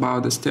not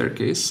about the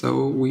staircase,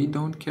 so we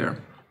don't care.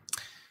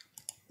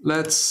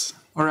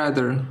 Or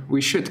rather, we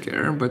should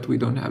care, but we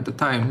don't have the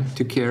time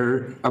to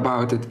care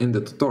about it in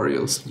the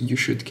tutorials. You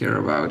should care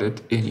about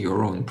it in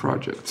your own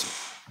projects.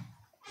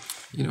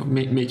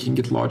 Making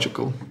it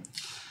logical.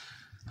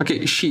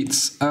 Okay,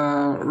 sheets.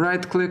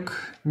 Right-click,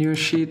 new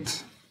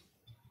sheet.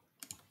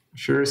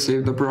 Sure,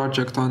 save the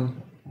project on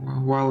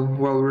while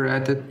we're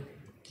at it.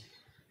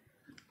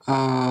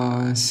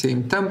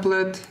 Same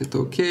template. Hit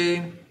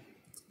OK.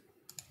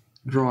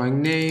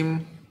 Drawing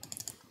name.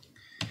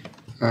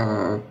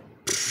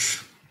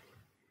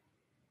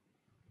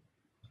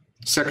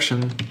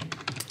 Section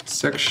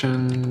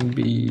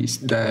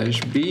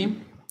B-B.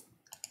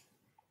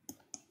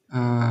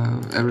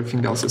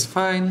 Everything else is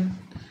fine.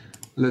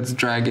 Let's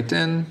drag it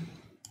in.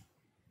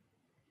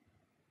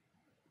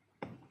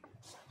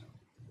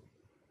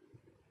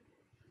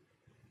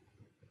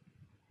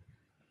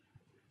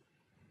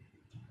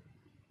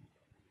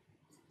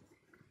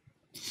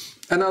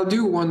 And I'll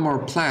do one more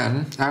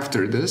plan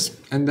after this,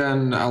 and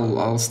then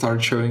I'll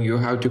start showing you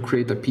how to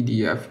create a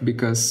PDF,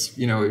 because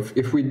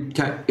if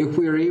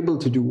we are able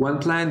to do one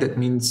plan, that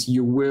means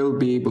you will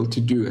be able to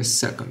do a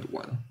second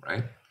one,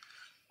 right?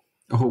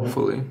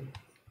 Hopefully.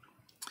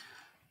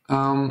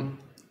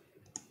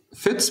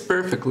 Fits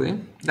perfectly.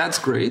 That's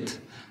great.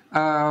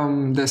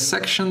 The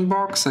section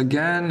box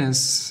again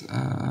is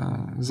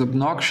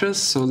obnoxious,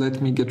 so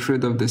let me get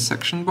rid of the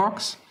section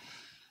box.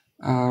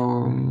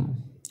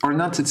 Or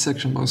not its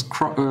section box,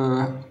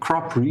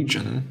 crop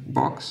region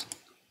box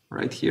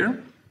right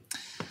here.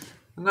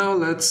 Now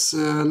let's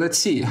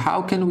see,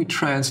 how can we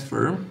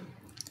transfer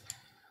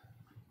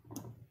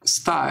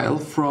style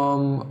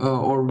from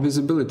or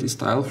visibility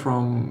style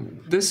from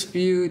this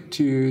view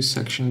to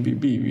section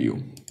BB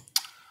view.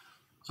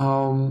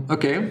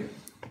 Okay,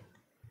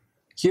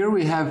 here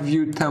we have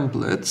view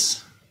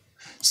templates.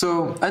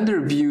 So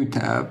under view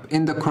tab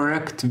in the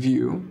correct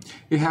view,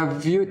 you have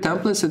view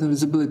templates and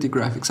visibility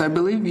graphics. I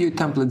believe view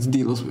templates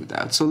deals with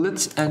that. So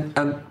let's and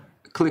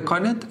click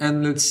on it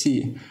and let's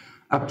see.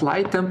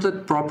 Apply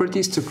template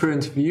properties to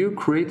current view,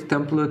 create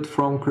template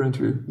from current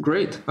view.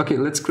 Great. Okay,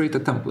 let's create a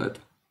template.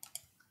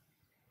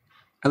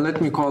 And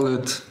let me call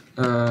it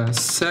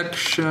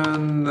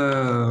section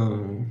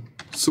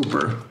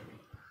super.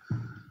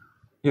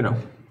 You know,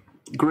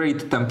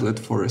 great template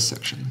for a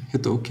section.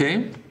 Hit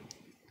OK.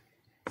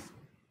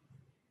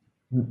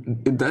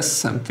 It does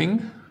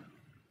something.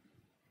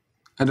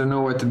 I don't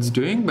know what it's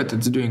doing, but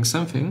it's doing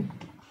something.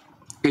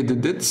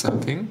 It did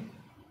something.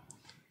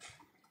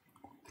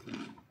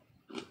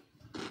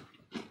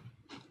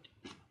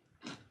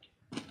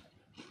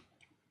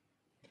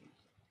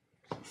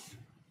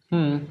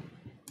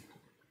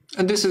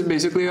 And this is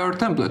basically our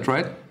template,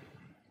 right?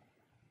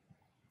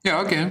 Yeah,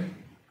 okay.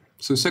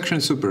 So section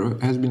super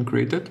has been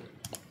created.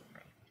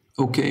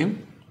 Okay.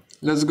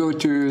 Let's go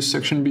to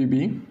section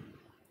BB.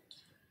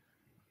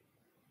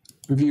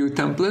 View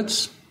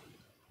templates.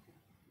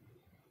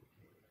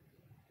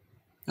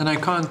 And I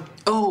can't,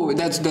 oh,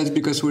 that's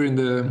because we're in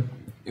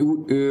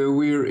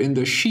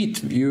the sheet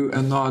view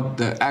and not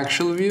the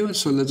actual view.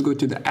 So let's go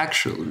to the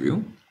actual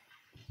view.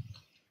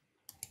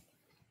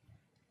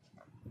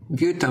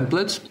 View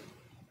templates.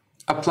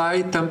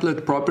 Apply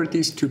template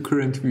properties to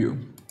current view.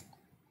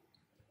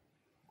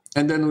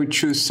 And then we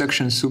choose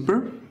section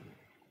super.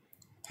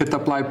 Hit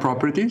apply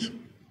properties.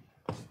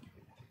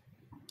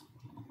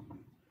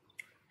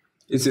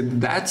 Is it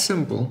that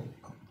simple?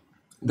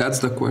 That's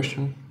the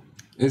question.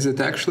 Is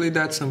it actually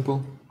that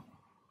simple?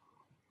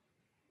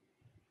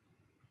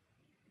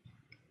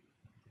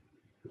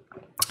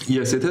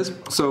 Yes, it is.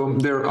 So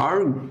there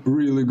are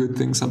really good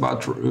things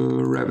about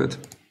Revit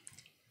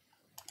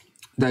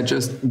that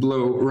just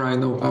blow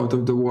Rhino out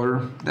of the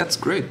water. That's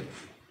great.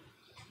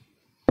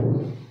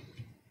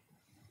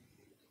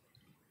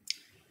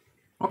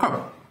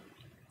 Okay.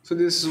 So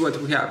this is what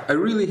we have. I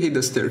really hate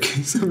the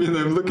staircase. I mean,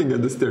 I'm looking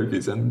at the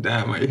staircase and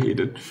damn, I hate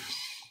it.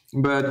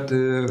 But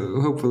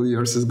hopefully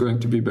yours is going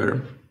to be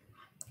better.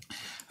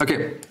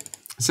 Okay,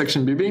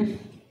 section BB.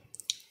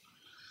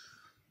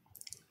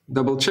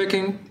 Double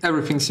checking.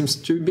 Everything seems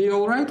to be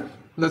all right.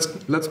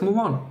 Let's move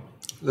on.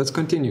 Let's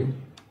continue.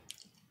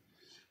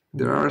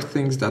 There are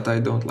things that I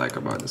don't like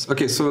about this.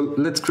 Okay, so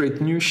let's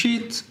create new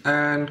sheet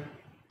and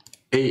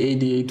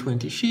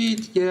AADA20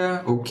 sheet.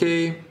 Yeah,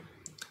 okay.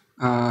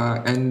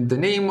 And the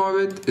name of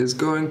it is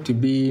going to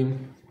be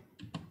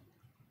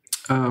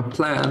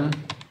plan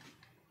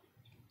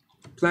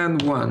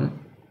 1,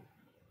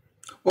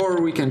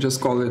 or we can just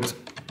call it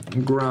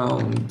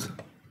ground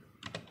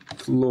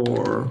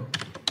floor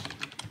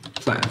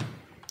plan.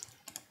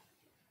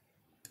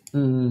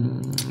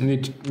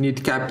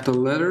 Need capital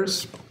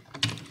letters,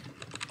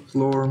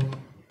 floor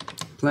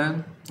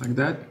plan, like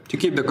that, to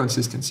keep the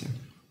consistency.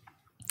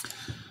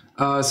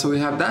 So we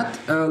have that.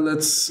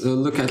 Let's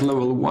look at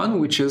level 1,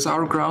 which is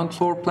our ground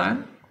floor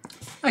plan.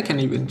 I can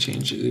even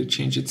change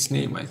its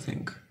name, I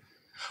think.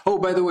 Oh,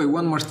 by the way,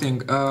 one more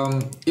thing.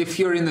 If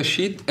you're in a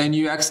sheet and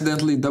you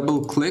accidentally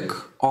double click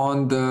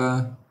on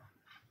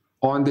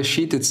the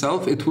sheet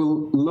itself, it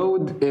will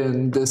load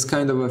in this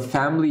kind of a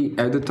family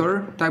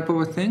editor type of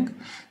a thing.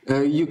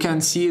 You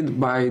can see it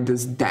by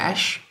this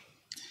dash.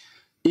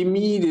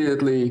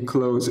 Immediately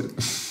close it.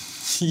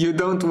 You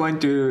don't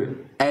want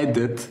to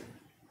edit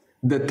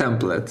the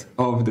template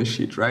of the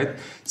sheet, right?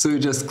 So you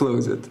just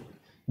close it.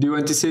 Do you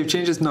want to save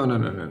changes? No,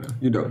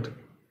 you don't,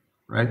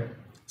 right?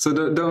 So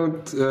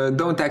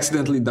don't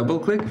accidentally double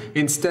click.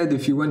 Instead,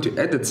 if you want to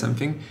edit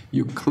something,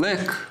 you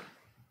click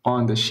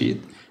on the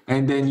sheet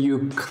and then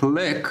you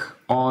click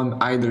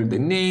on either the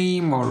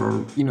name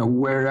or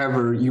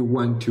wherever you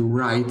want to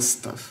write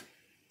stuff.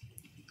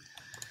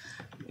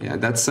 Yeah,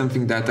 that's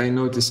something that I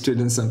notice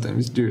students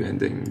sometimes do and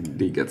then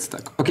they get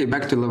stuck. Okay,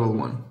 back to level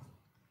 1.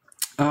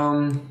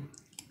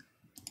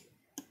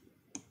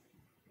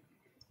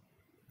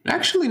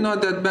 Actually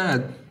not that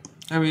bad.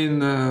 I mean,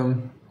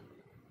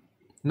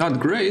 not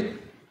great,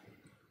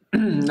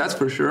 that's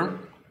for sure,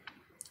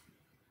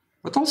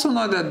 but also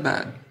not that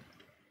bad.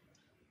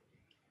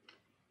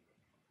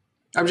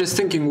 I'm just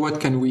thinking, what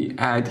can we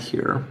add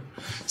here?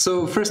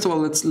 So first of all,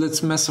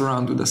 let's mess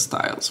around with the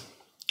styles.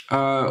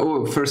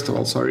 First of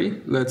all,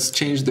 sorry, let's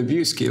change the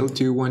view scale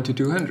to 1 to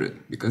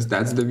 200 because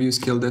that's the view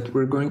scale that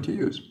we're going to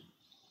use.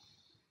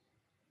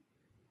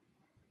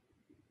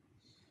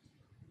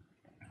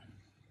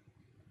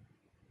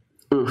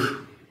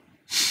 Oof.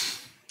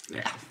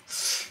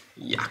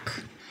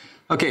 Yuck.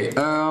 Okay,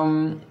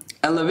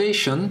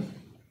 elevation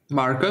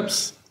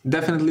markups.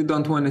 Definitely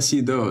don't want to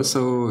see those,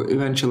 so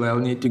eventually I'll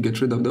need to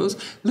get rid of those.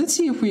 Let's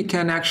see if we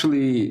can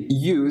actually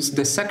use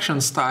the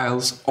section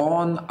styles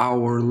on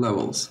our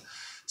levels.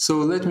 So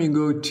let me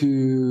go to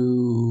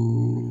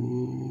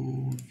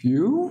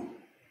View,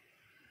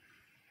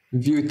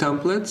 View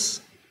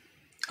Templates,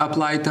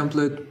 Apply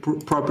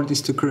Template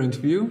Properties to Current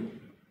View,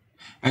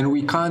 and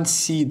we can't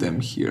see them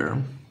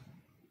here.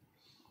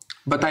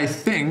 But I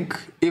think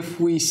if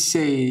we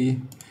say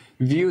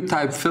View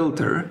Type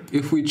Filter,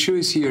 if we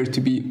choose here to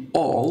be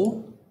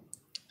All,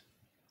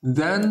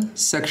 then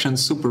Section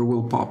Super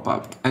will pop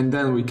up, and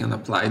then we can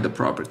apply the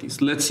properties.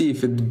 Let's see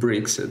if it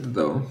breaks it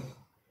though,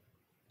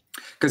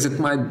 because it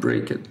might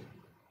break it.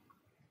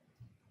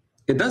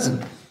 It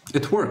doesn't.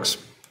 It works.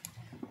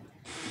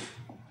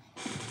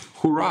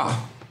 Hurrah!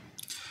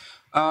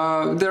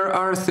 There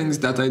are things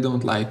that I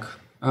don't like.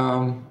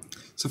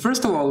 So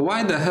first of all,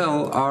 why the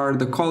hell are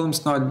the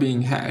columns not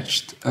being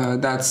hatched?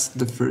 That's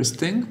the first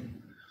thing.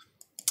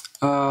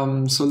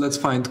 So let's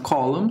find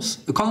columns.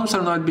 The columns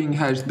are not being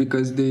hatched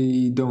because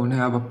they don't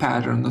have a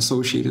pattern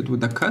associated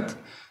with the cut.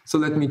 So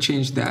let me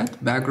change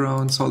that.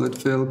 Background, solid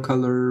fill,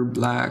 color,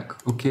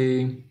 black,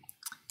 okay.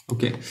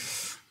 Okay.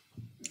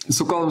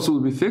 So columns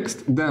will be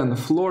fixed. Then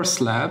floor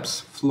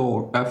slabs,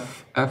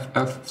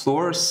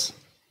 floors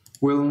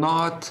will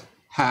not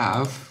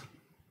have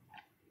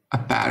a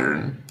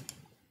pattern.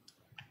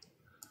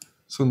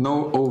 So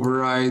no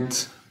override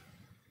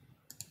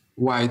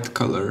white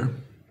color.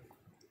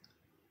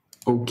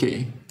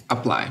 Okay,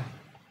 apply.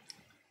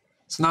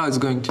 So now it's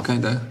going to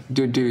kind of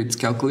do its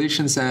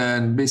calculations,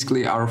 and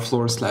basically our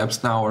floor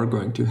slabs now are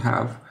going to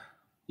have,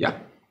 yeah,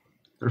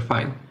 they're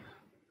fine.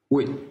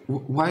 Wait,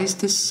 why is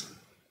this?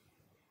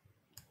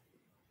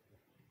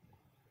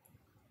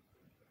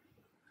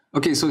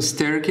 Okay, so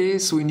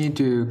staircase, we need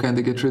to kind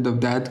of get rid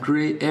of that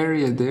gray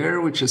area there,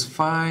 which is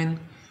fine.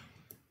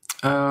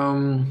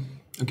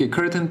 Okay,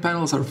 curtain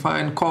panels are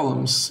fine.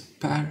 Columns,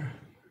 pattern.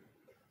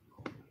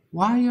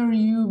 Why are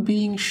you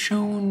being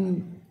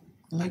shown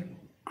like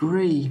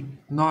gray,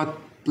 not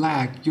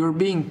black? You're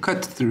being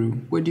cut through.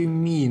 What do you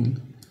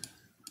mean?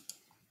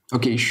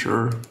 Okay,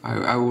 sure.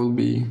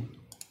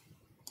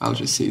 I'll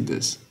just say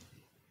this.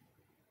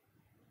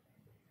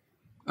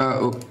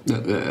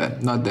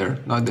 Not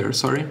there,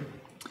 sorry.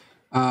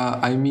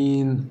 I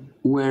mean,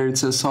 where it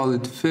says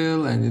solid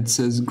fill and it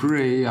says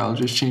gray, I'll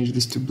just change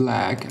this to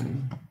black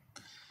and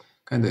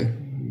kind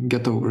of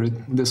get over it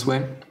this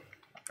way.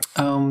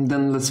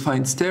 Then let's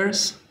find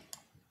stairs.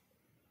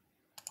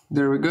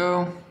 There we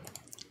go.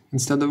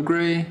 Instead of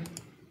gray,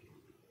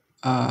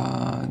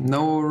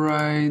 no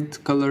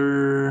override,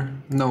 color,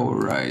 no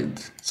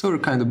override. So we're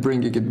kind of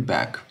bringing it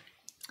back.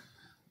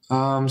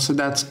 So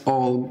that's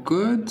all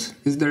good.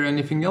 Is there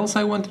anything else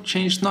I want to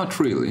change? Not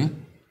really.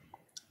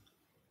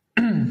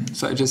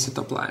 So I just hit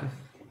apply.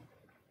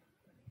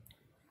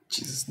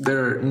 Jesus,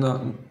 there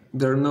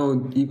are no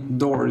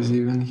doors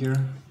even here.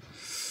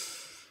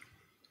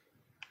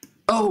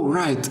 Oh,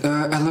 right,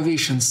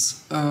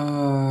 elevations,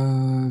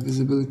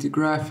 visibility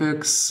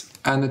graphics,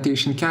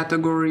 annotation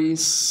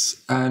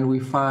categories, and we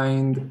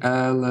find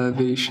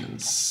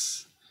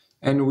elevations.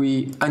 And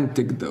we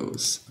untick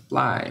those,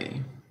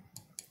 apply.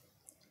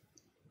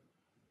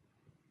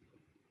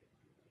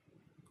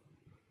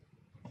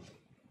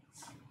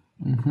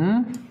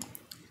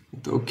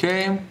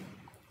 Okay.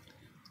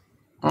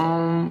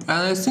 And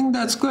I think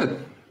that's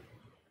good.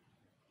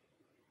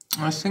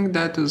 I think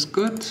that is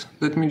good.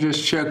 Let me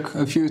just check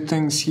a few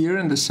things here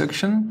in the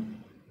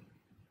section.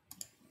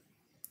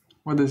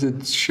 What does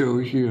it show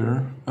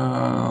here?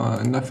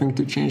 Nothing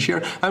to change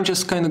here. I'm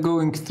just kind of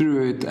going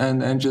through it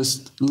and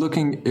just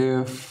looking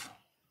if,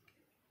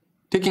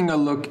 taking a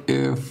look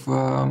if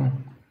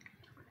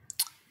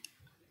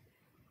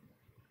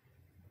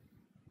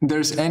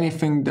there's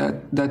anything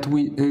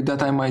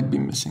that I might be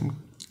missing.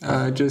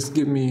 Just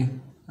give me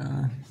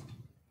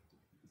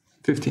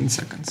 15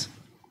 seconds.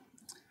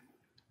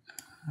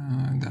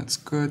 That's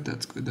good,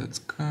 that's good, that's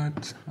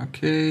good.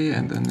 Okay,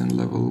 and then in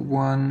level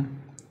 1,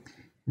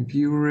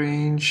 view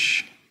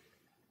range,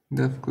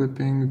 depth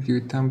clipping,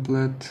 view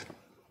template,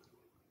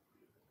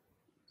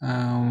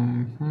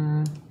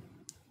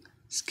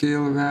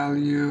 scale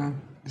value,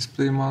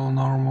 display model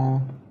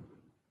normal.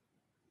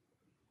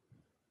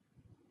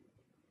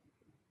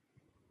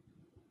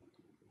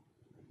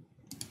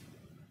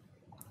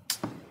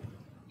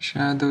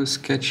 Shadows,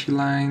 sketchy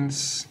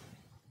lines.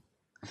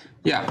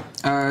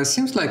 Yeah,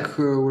 seems like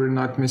we're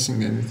not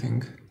missing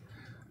anything.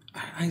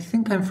 I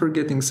think I'm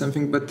forgetting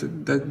something, but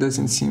that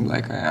doesn't seem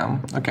like I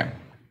am. Okay,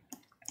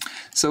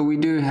 so we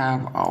do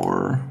have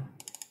our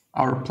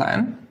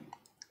plan,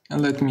 and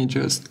let me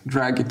just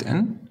drag it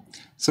in.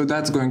 So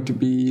that's going to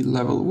be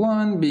level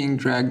 1 being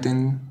dragged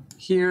in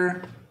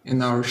here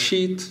in our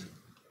sheet.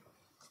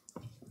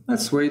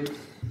 Let's wait.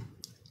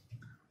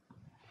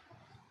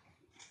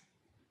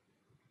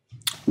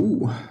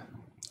 Ooh,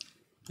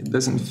 it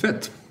doesn't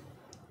fit.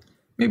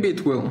 Maybe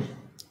it will.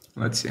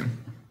 Let's see.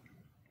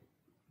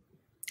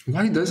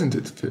 Why doesn't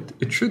it fit?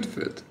 It should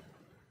fit.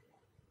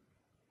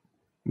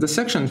 The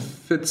section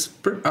fits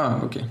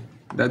okay,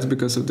 that's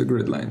because of the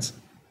grid lines.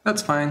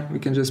 That's fine, we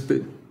can just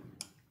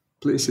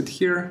place it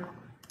here,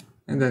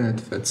 and then it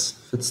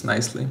fits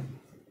nicely,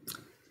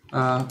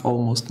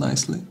 almost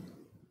nicely.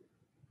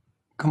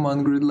 Come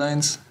on, grid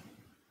lines,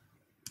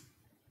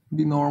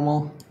 be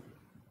normal.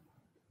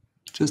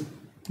 Just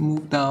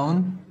move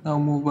down, now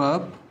move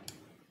up,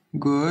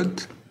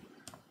 good.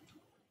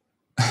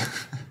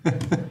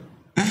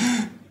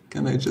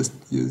 Can I just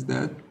use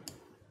that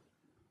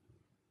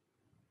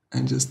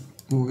and just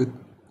move it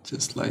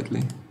just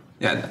slightly?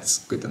 Yeah,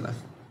 that's good enough.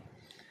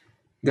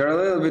 They're a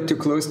little bit too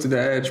close to the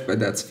edge, but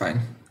that's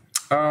fine.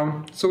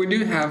 So we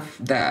do have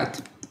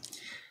that.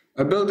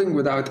 A building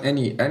without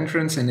any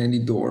entrance and any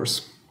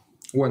doors.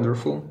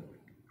 Wonderful.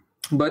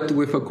 But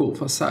with a cool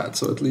facade,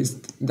 so at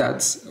least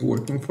that's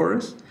working for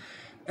us.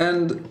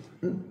 And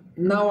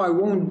now I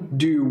won't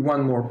do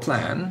one more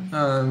plan,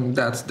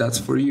 that's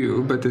for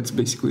you, but it's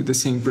basically the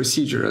same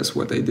procedure as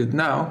what I did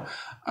now.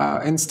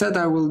 Instead,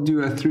 I will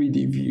do a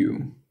 3D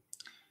view.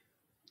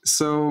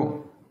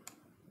 So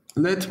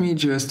let me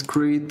just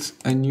create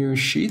a new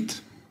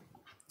sheet.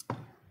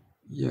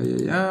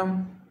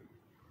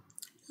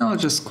 I'll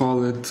just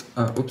call it,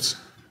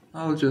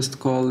 I'll just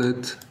call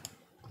it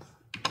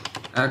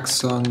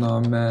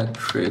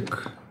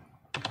axonometric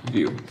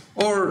view,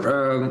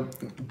 or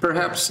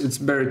perhaps it's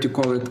better to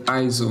call it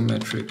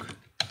isometric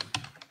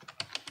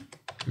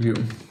view,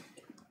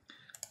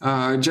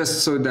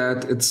 just so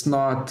that it's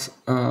not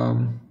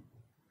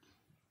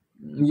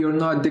you're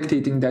not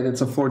dictating that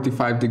it's a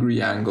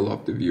 45-degree angle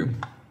of the view,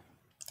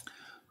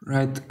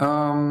 right?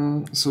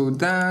 So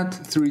that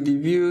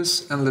 3D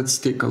views, and let's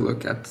take a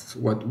look at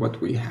what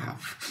we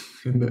have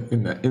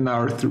in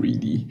our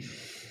 3D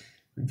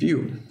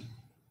view.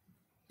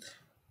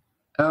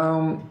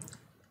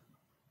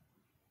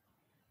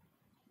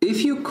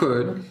 If you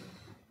could,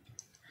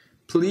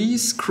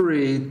 please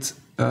create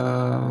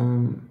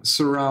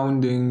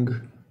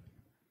surrounding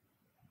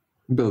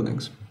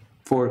buildings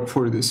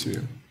for this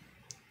view.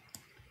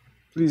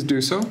 Please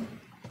do so,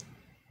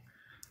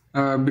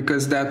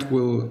 because that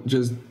will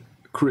just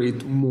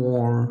create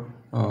more,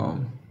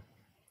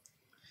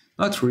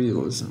 not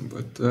realism,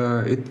 but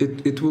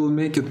it will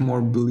make it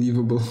more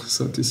believable,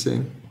 so to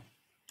say.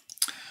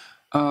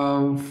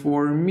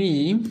 For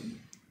me,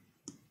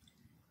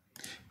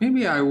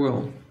 maybe I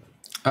will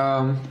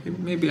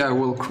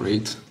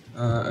create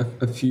a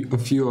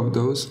few of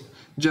those,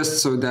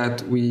 just so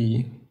that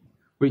we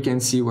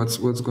can see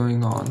what's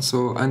going on.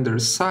 So under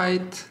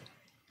site,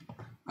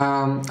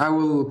 I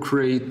will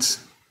create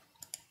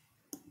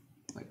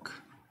like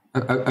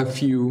a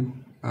few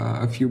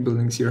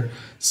buildings here.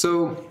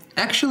 So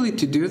actually,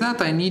 to do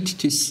that, I need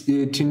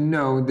to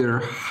know their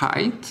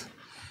height,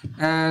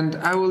 and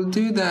I will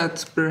do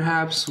that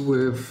perhaps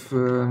with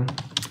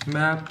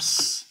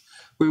maps.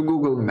 With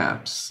Google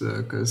Maps,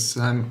 because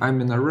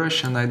I'm in a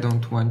rush and I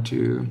don't want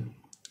to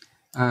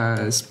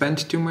spend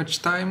too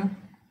much time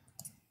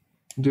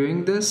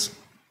doing this.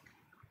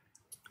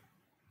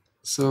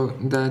 So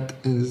that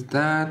is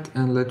that,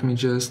 and let me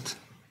just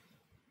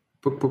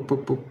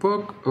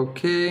poke.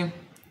 Okay,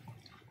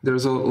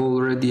 there's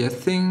already a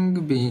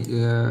thing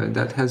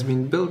that has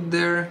been built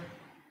there.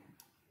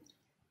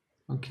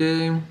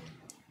 Okay,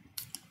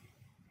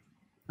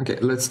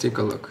 let's take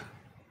a look.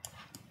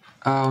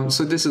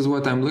 So this is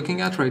what I'm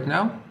looking at right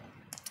now,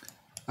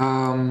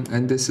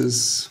 and this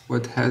is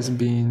what has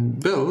been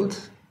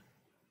built.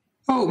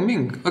 Oh,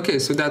 Ming. Okay,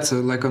 so that's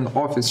like an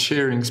office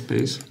sharing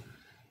space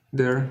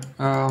there.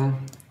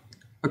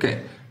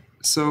 Okay,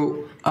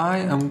 so I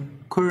am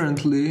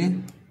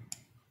currently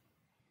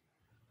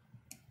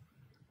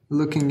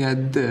looking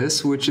at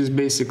this, which is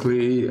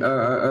basically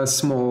a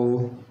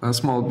small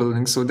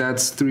building. So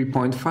that's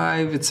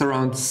 3.5. It's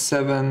around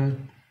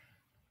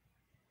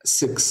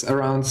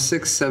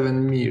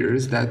 6-7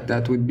 meters.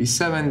 That would be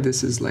 7.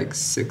 This is like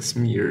 6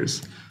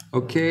 meters.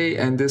 Okay,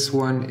 and this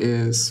one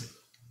is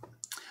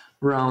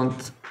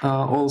around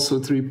also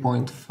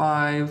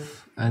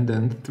 3.5, and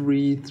then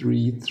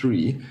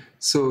 3.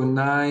 So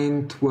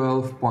 9,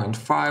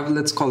 12.5.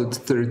 Let's call it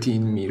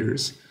 13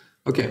 meters.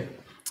 Okay,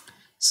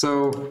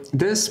 so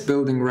this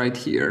building right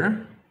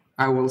here,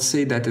 I will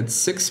say that it's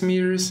 6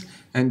 meters,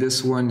 and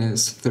this one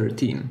is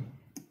 13.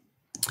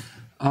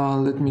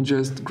 Let me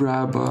just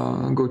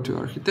go to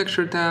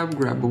architecture tab,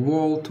 grab a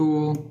wall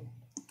tool,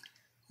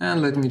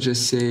 and let me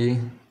just say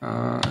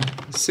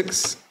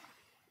 6.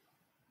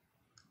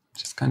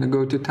 Just kind of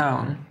go to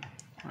town,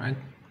 right?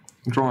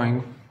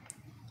 Drawing.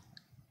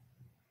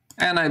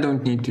 And I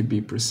don't need to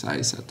be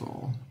precise at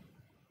all.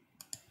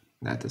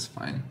 That is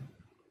fine.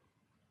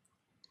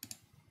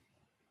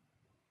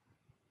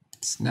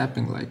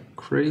 Snapping like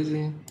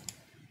crazy.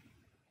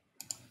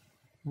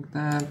 Like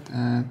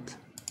that.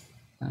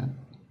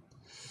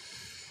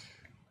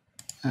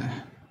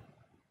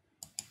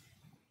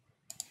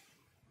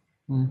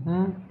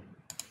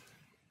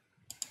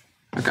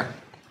 Okay,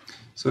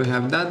 so we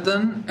have that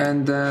done,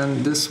 and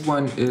then this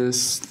one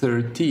is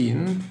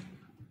 13.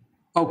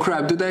 Oh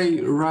crap, did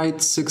I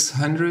write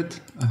 600?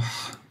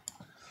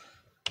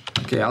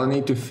 Okay, I'll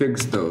need to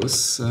fix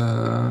those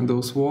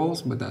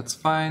walls, but that's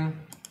fine.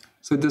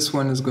 So this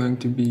one is going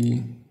to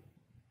be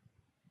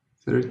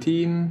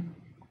 13.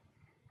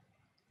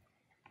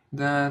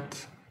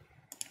 That.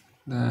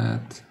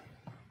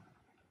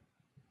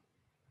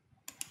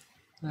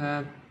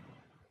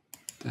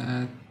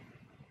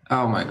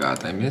 Oh my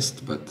god, I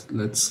missed, but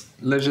let's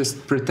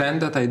just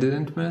pretend that I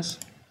didn't miss.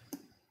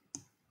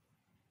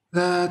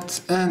 That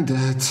and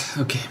that.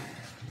 Okay.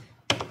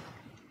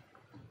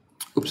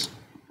 Oops.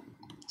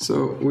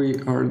 So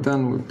we are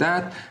done with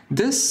that.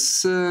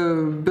 This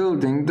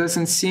building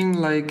doesn't seem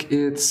like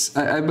it's...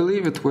 I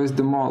believe it was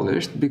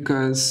demolished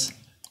because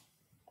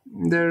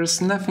there's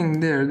nothing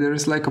there.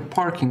 There's like a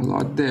parking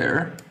lot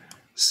there.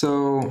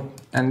 So,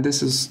 and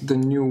this is the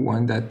new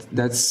one that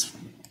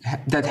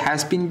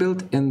has been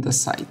built in the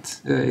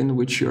site in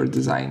which you're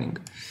designing.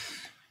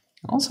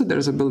 Also,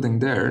 there's a building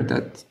there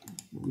that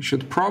we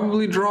should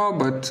probably draw,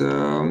 but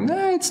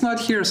it's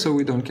not here, so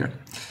we don't care.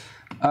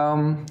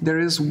 There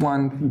is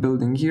one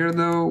building here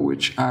though,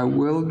 which I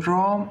will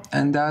draw,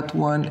 and that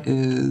one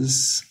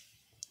is...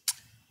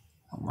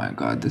 Oh my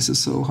god, this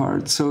is so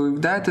hard. So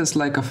if that is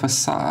like a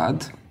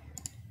facade,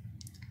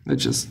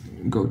 let's just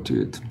go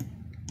to it.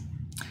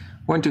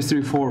 1, 2,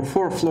 3,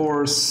 4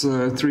 floors,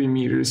 3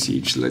 meters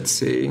each, let's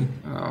say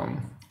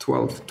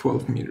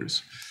 12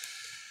 meters.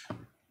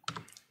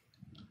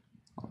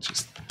 I'll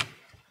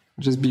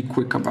just be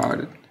quick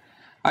about it.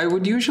 I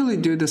would usually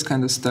do this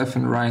kind of stuff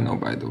in Rhino,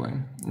 by the way,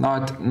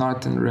 not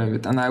in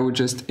Revit, and I would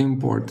just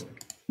import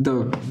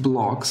the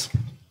blocks.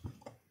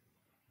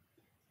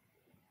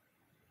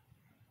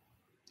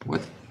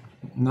 What?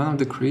 None of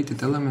the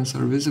created elements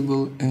are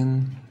visible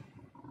in...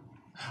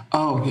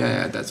 Oh,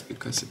 yeah, that's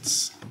because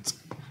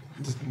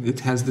it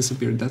has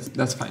disappeared.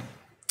 That's fine.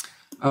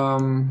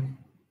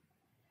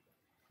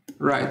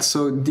 Right,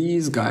 so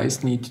these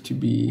guys need to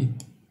be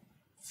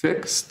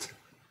fixed.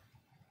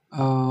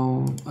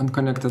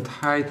 Unconnected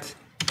height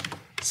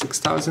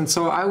 6000.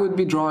 So I would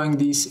be drawing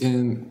these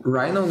in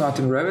Rhino, not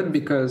in Revit,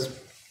 because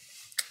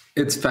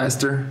it's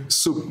faster,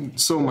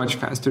 so much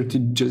faster to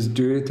just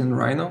do it in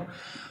Rhino.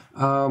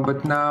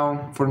 But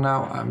for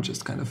now, I'm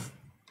just kind of,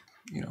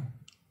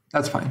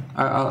 that's fine.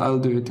 I'll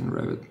do it in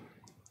Revit.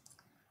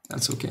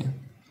 That's okay.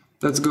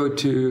 Let's go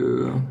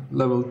to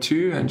level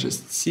 2 and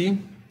just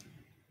see.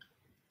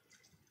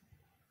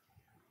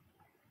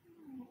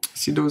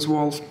 See those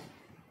walls?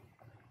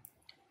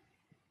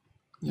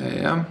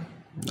 Yeah,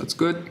 that's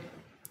good.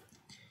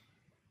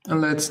 And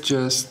let's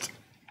just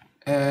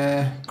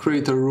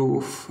create a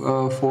roof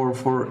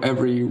for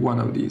every one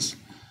of these.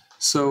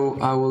 So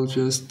I will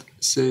just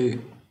say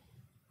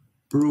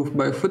roof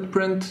by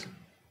footprint.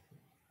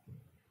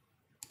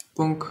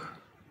 Punk,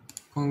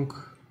 punk,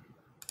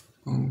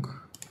 punk,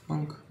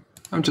 punk.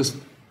 I'm just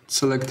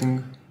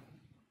selecting.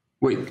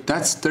 Wait,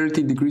 that's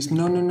 30 degrees.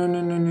 No.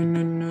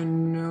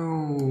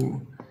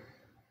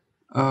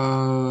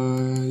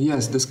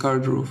 Yes,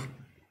 discard roof.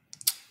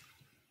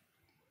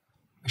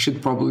 I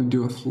should probably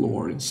do a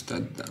floor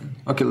instead then.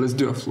 Okay, let's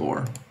do a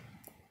floor.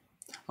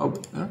 Oh,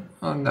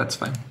 that's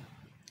fine.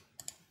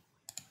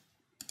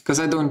 Because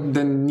I don't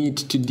then need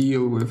to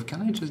deal with...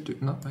 Can I just do...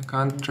 No, I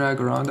can't drag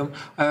around them.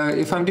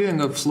 If I'm doing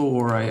a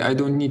floor, I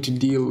don't need to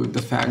deal with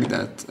the fact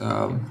that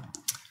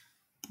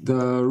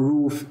the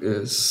roof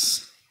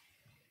is...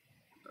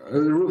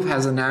 The roof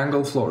has an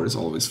angle, floor is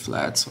always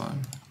flat, so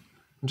I'm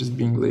just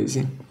being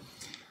lazy.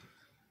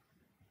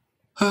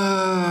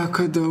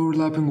 Cut the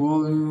overlapping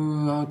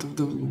wall out of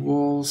the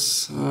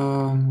walls.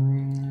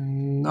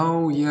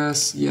 No,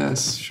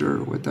 yes,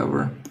 sure,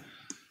 whatever.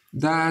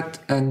 That,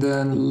 and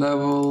then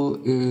level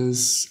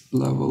is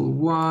level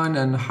 1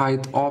 and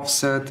height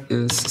offset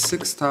is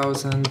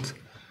 6000.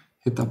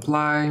 Hit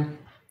apply.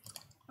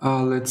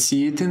 Let's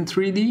see it in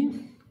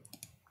 3D.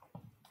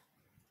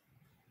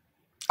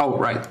 Oh,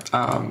 right.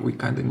 We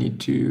kind of need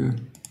to,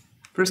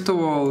 first of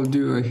all,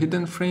 do a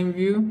hidden frame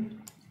view.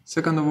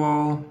 Second of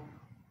all,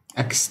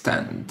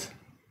 extend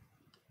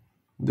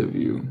the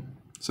view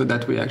so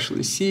that we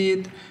actually see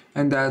it.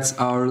 And that's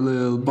our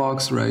little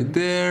box right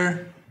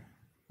there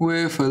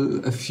with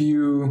a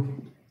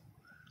few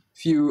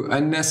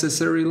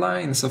unnecessary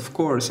lines, of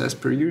course, as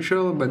per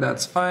usual, but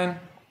that's fine.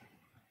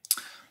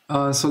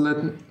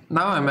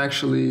 Now I'm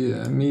actually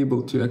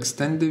able to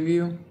extend the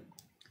view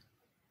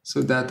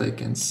so that I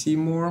can see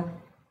more.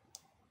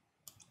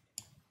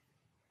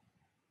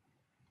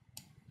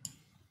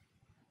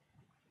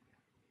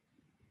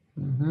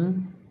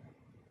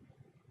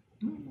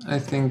 I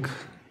think,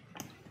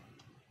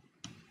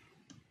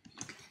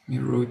 let me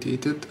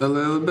rotate it a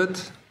little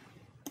bit.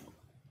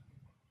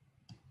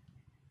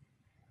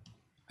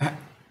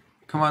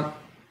 Come on,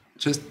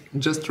 just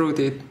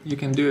rotate, you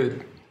can do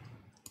it.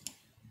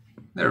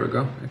 There we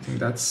go, I think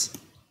that's...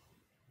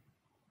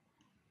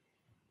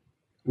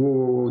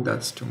 Whoa,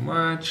 that's too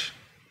much.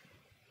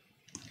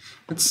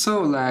 It's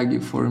so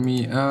laggy for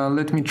me.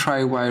 Let me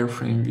try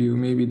wireframe view,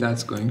 maybe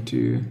that's going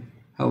to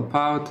help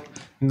out.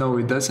 No,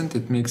 it doesn't,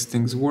 it makes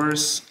things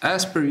worse,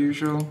 as per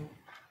usual.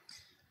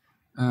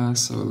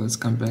 So let's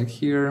come back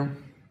here.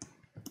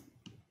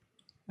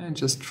 and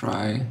just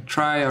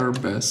try our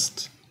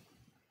best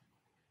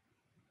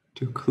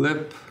to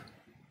clip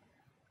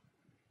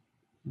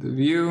the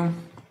view.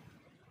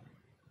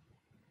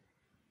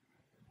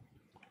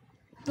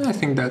 I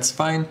think that's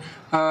fine.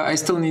 I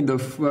still need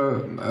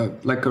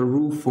like a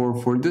roof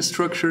for this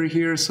structure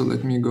here, so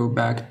let me go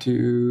back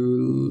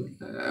to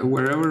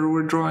wherever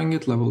we're drawing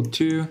it, level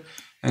 2,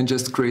 and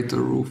just create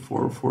a roof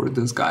for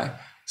this guy.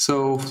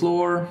 So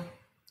floor,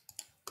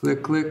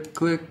 click, click,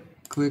 click,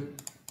 click,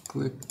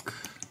 click,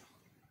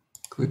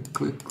 click,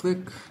 click,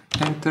 click,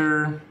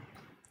 enter.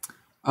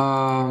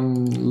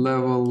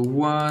 Level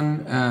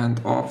 1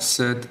 and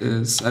offset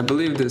is, I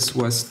believe this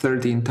was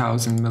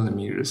 13,000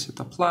 millimeters. Hit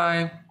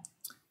apply.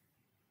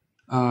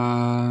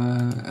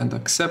 And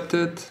accept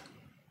it.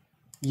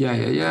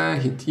 Yeah,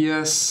 hit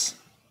yes.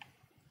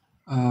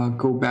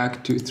 Go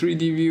back to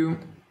 3D view.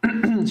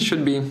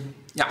 Should be,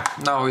 yeah,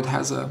 now it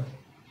has a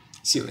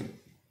ceiling.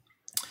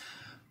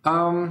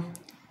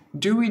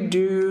 Do we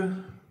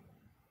do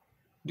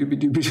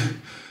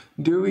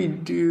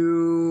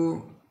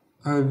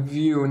a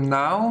view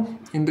now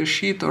in the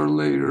sheet or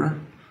later?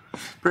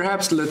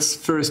 Perhaps let's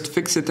first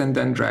fix it and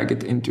then drag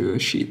it into a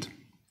sheet.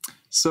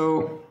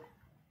 So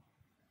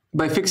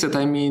by fix it,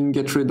 I mean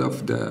get rid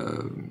of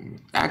the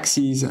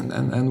axes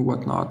and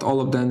whatnot, all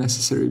of the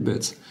necessary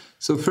bits.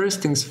 So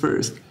first things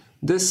first,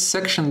 this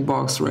section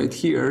box right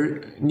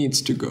here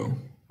needs to go.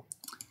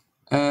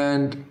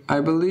 And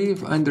I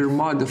believe under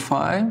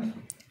modify,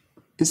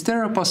 is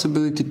there a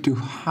possibility to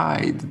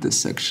hide the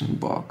section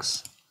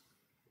box?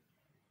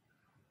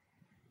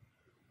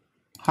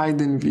 Hide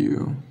in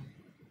view.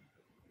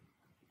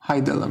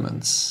 Hide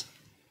elements.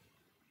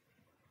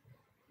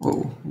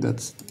 Oh,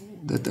 that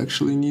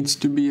actually needs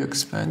to be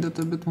expanded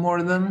a bit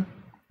more then.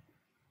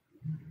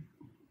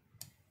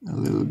 A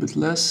little bit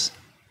less.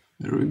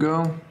 There we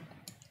go.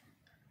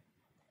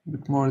 A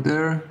bit more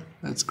there.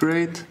 That's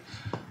great.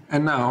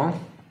 And now,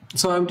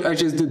 so I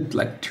just did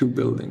like 2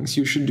 buildings.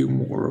 You should do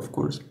more, of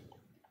course.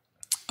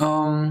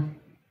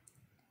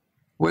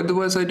 What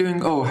was I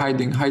doing? Oh,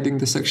 hiding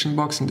the section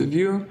box in the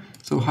view.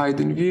 So hide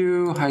in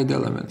view, hide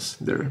elements.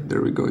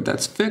 There we go.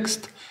 That's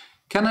fixed.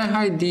 Can I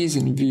hide these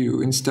in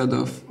view instead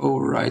of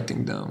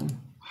overwriting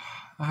them?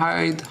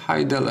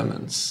 Hide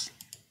elements.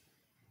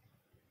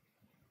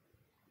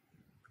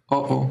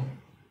 Uh-oh.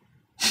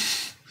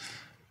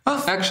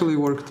 Oh, actually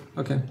worked.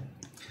 Okay.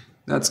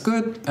 That's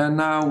good. And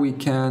now we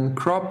can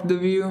crop the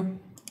view.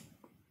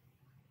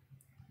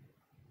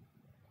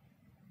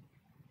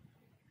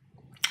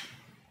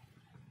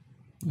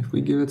 If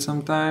we give it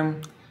some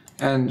time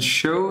and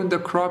show the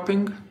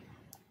cropping.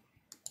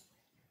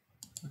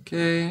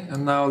 Okay,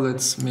 and now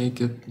let's make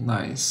it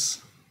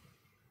nice.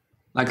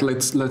 Like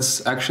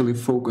let's actually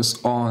focus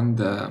on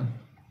the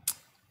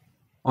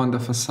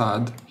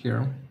facade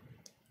here.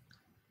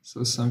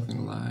 So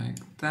something like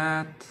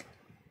that.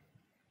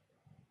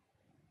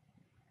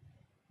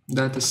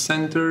 That is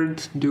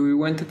centered. Do we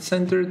want it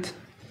centered?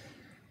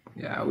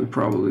 Yeah, we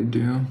probably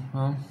do.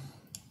 Well,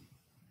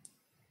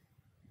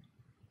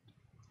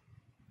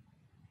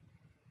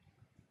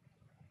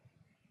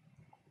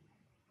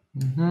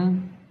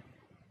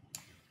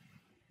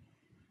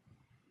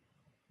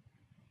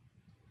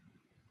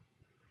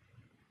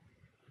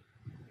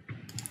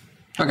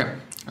 okay,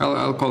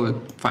 I'll call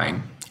it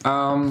fine.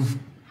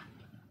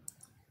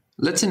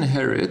 Let's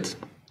inherit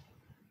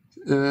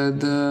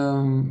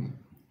the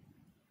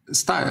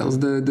styles,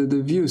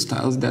 the view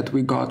styles that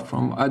we got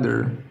from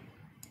other.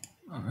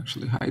 I'll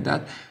actually hide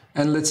that.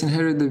 And let's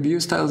inherit the view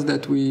styles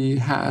that we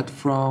had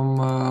from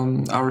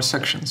our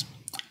sections.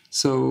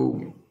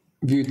 So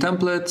view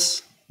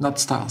templates, not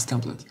styles,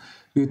 templates.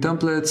 View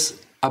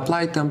templates,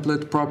 apply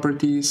template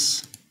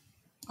properties,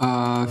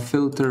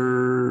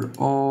 filter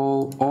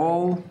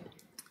all,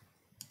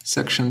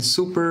 section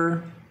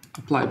super,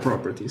 apply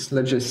properties.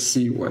 Let's just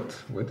see what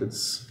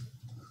it's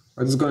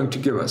going to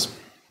give us.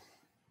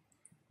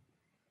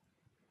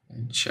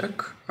 And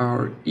check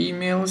our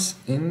emails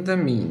in the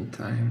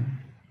meantime.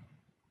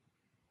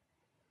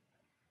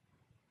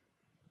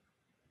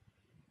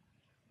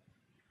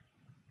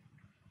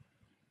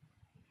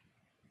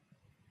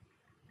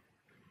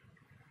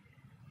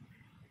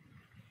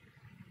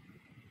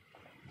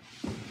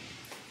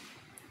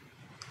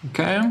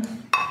 Okay,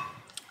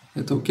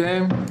 hit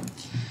OK.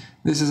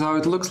 This is how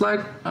it looks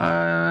like.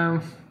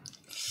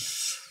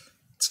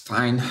 It's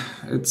fine.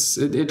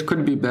 It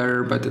could be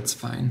better, but it's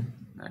fine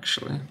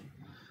actually.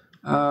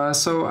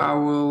 So I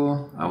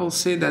will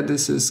say that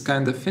this is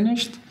kind of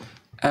finished,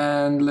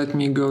 and let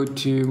me go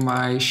to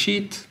my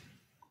sheet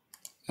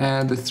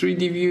and the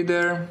 3D view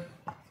there.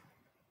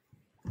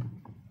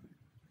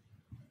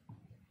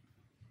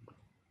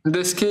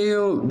 The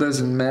scale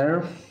doesn't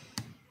matter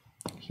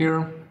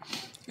here.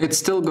 It's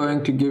still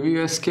going to give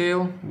you a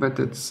scale, but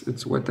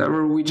it's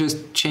whatever. We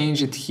just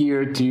change it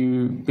here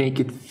to make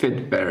it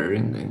fit better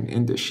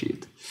in the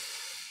sheet.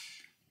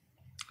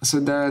 So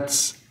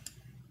that's,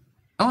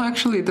 oh,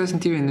 actually it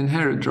doesn't even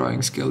inherit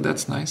drawing scale.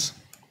 That's nice.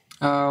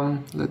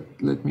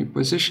 Let me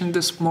position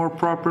this more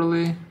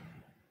properly.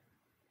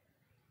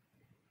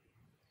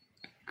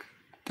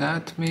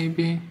 that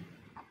maybe.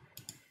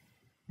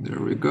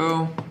 There we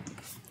go.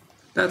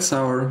 That's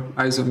our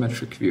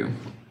isometric view.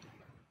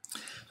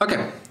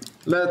 Okay,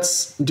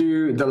 let's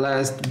do the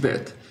last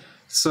bit.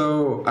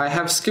 So I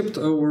have skipped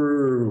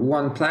over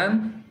one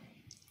plan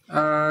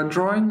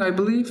drawing, I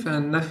believe,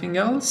 and nothing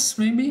else,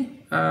 maybe?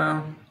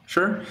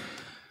 Sure.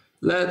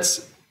 Let's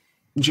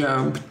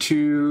jump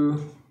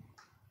to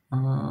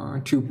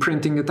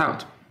printing it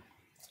out,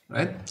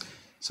 right?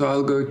 So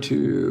I'll go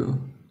to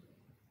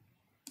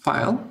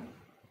File,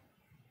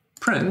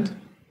 Print,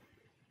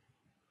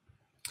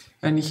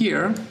 and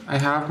here I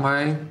have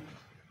my,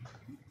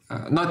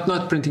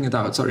 not printing it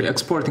out, sorry,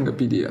 exporting a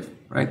PDF,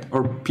 right?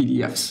 Or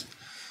PDFs.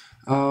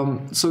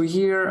 So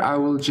here I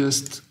will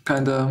just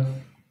kind of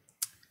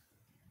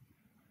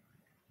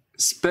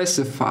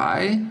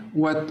specify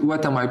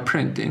what am I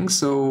printing.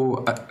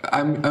 So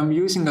I'm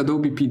using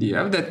Adobe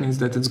PDF. That means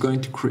that it's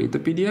going to create a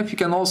PDF. You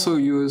can also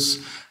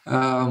use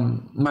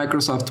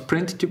Microsoft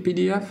Print to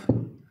PDF.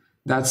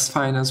 That's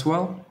fine as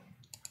well.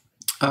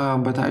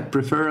 But I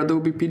prefer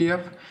Adobe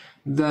PDF.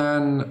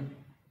 Then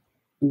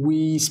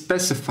we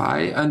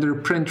specify under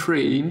print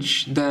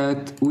range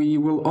that we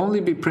will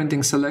only be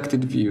printing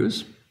selected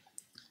views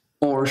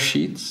or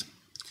sheets.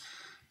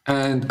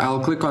 And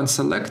I'll click on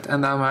select,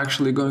 and I'm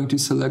actually going to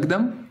select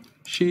them.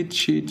 Sheet,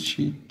 sheet,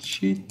 sheet,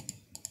 sheet.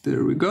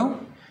 There we go.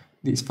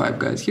 These 5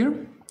 guys here.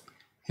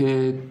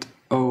 Hit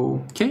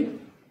OK.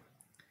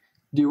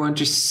 Do you want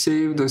to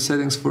save those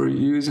settings for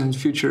use in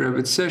future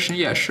Revit session?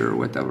 Yeah, sure,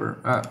 whatever.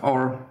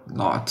 Or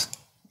not,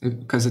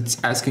 because it's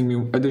asking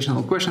me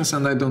additional questions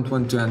and I don't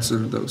want to answer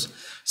those.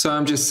 So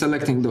I'm just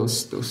selecting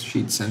those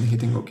sheets and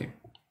hitting OK.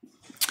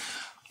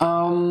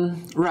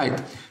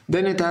 Right,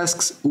 then it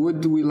asks,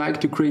 would we like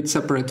to create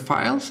separate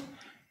files?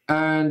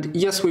 And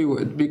yes, we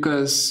would,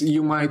 because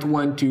you might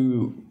want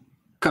to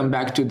come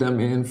back to them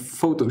in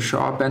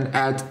Photoshop and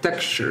add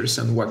textures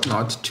and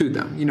whatnot to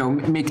them, you know,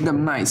 make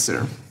them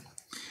nicer.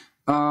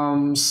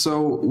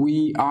 So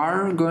we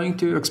are going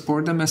to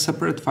export them as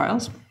separate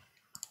files.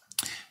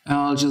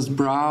 I'll just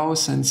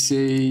browse and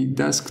say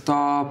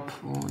desktop,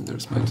 oh,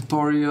 there's my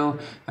tutorial,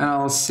 and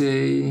I'll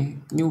say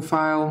new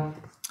file.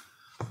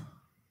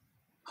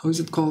 How is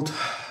it called?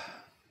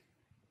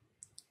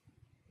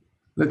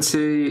 Let's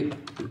say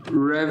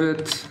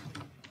Revit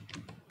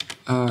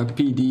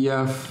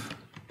PDF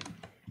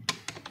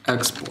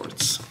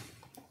exports.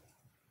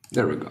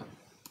 There we go.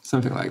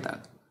 Something like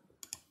that.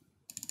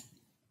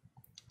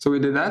 So we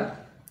did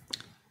that.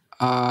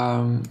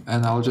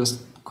 And I'll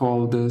just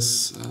call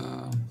this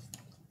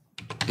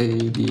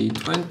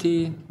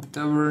AADA20,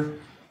 whatever.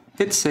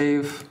 Hit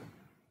save.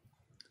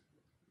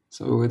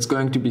 So it's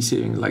going to be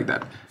saving like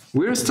that.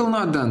 We're still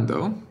not done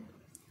though.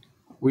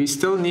 We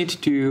still need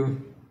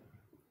to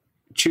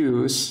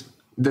choose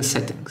the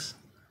settings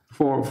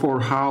for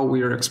how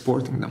we are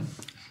exporting them.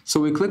 So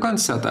we click on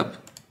setup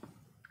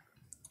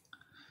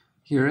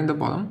here in the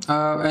bottom,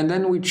 and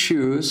then we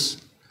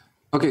choose,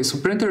 okay, so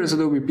printer is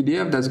Adobe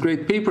PDF, that's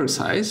great. Paper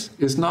size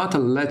is not a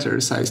letter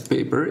sized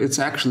paper, it's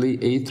actually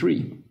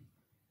A3.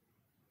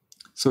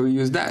 So we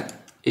use that,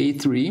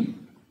 A3.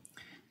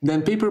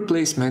 Then paper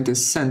placement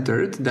is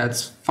centered,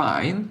 that's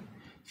fine.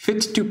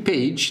 Fit to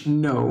page,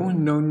 no.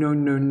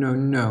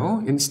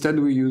 Instead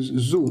we use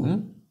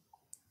zoom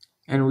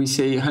and we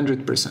say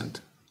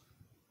 100%.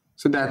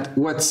 So that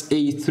what's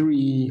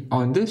A3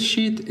 on this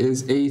sheet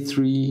is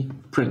A3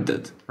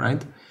 printed,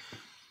 right?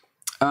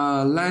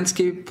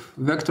 Landscape,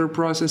 vector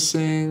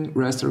processing,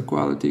 raster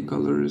quality,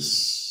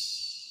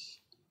 colors.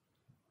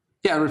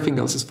 Yeah, everything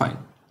else is fine,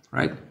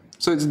 right?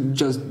 So it's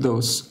just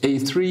those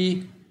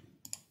A3,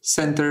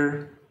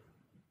 center,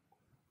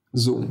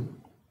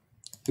 zoom.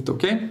 Hit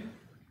OK.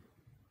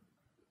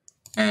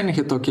 And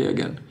hit OK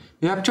again.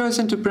 You have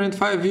chosen to print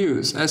 5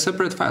 views as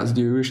separate files.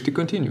 Do you wish to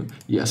continue?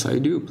 Yes, I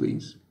do,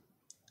 please.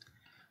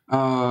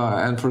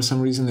 And for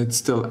some reason it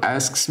still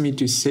asks me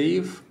to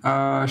save.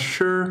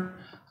 Sure,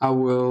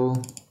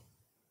 I'll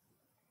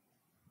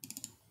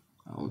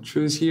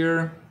choose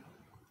here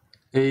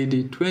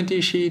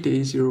AADA20 sheet,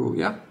 A0,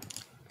 yeah,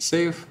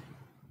 save.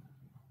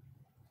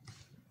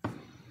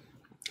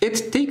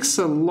 It takes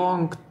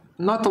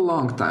not a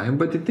long time,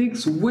 but it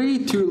takes way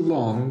too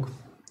long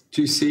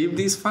to save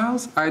these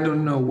files. I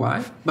don't know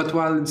why, but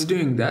while it's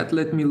doing that,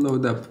 let me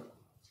load up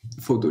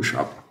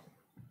Photoshop.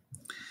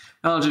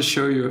 I'll just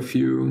show you a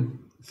few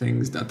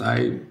things that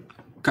I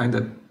kind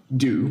of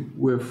do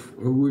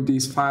with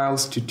these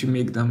files to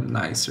make them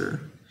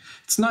nicer.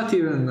 It's not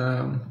even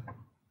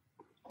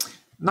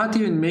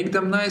make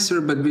them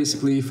nicer, but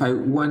basically if I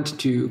want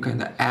to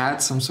kind of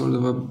add some sort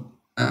of a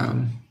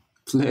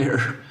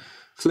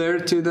flair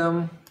to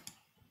them,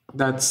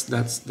 that's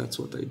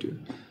what I do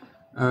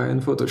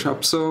in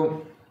Photoshop.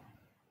 So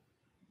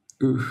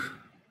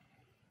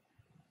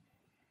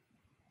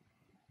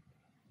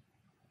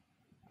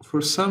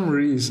for some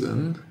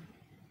reason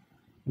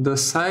the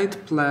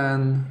site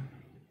plan,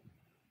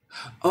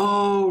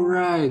 oh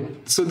right,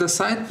 so the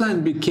site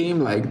plan became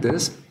like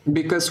this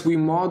because we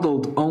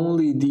modeled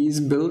only these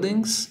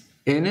buildings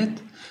in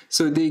it,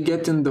 so they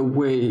get in the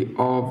way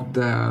of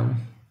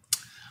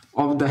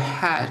of the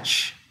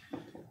hatch.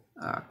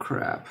 Ah,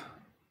 crap.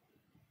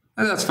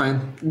 That's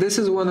fine. This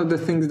is one of the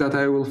things that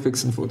I will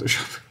fix in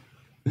Photoshop,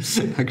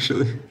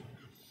 actually.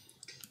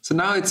 So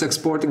now it's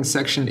exporting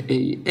section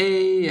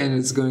AA, and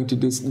it's going to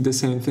do the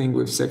same thing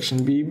with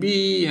section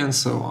BB and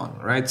so on,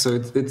 right? So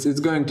it's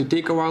going to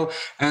take a while,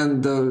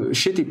 and the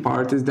shitty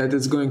part is that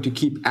it's going to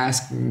keep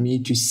asking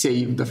me to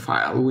save the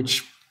file,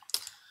 which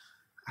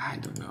I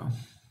don't know.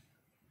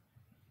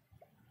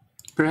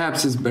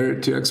 Perhaps it's better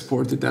to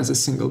export it as a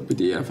single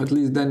PDF. At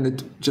least then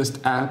it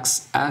just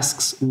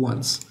asks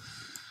once.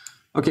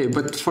 Okay,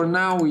 but for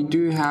now we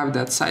do have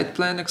that site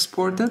plan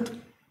exported.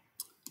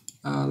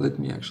 Let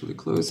me actually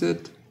close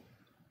it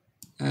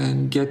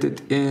and get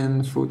it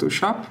in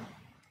Photoshop.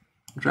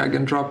 Drag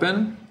and drop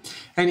in.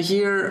 And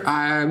here,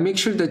 make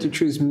sure that you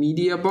choose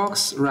media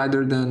box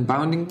rather than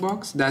bounding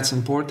box. That's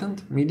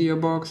important. Media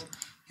box.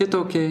 Hit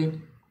OK.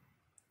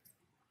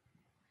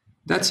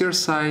 That's your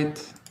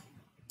site.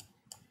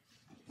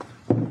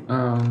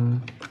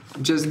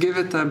 Just give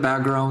it a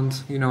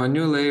background, you know, a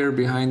new layer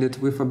behind it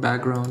with a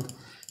background.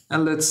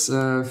 And let's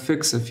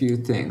fix a few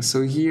things.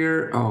 So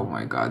here, oh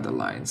my God, the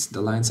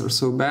lines are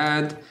so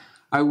bad.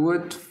 I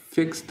would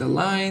fix the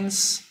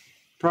lines,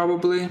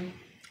 probably.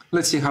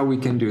 Let's see how we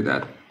can do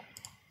that.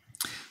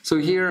 So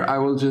here I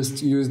will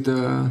just use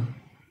the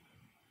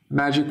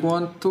magic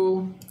wand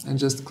tool and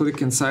just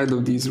click inside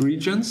of these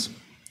regions.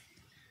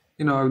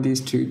 You know,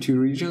 these two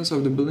regions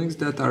of the buildings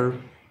that are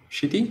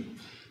shitty.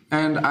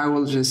 And I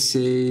will just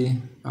say,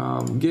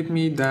 give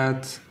me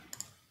that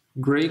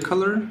gray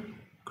color,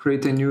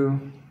 create a new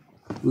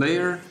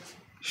layer,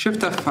 Shift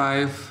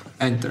F5,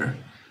 enter.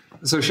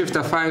 So Shift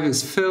F5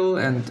 is fill,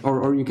 and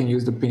or you can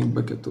use the paint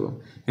bucket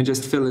tool and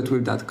just fill it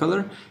with that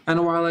color.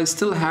 And while I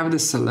still have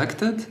this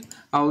selected,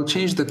 I'll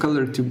change the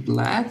color to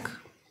black.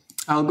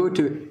 I'll go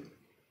to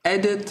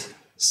Edit,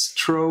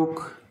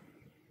 Stroke.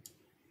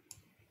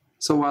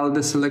 So while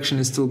the selection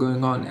is still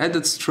going on,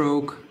 Edit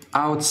Stroke,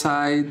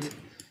 Outside,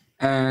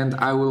 and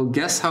I will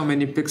guess how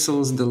many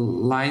pixels the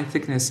line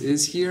thickness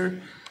is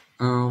here.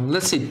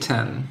 Let's say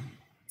 10.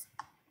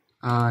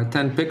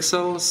 10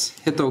 pixels,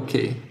 hit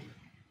OK.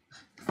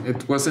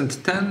 It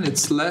wasn't 10,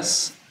 it's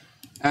less.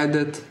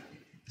 Edit,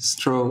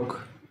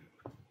 stroke,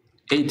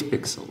 8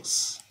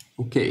 pixels.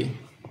 OK.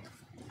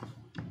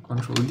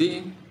 Control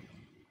D.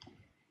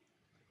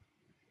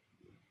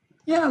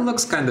 Yeah, it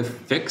looks kind of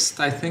fixed,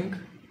 I think.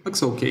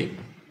 Looks OK.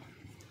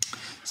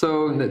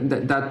 So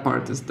that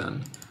part is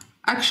done.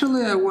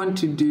 Actually, I want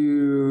to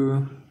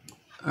do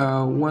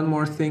one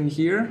more thing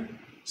here.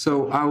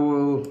 So I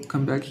will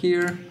come back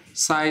here,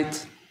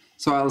 site.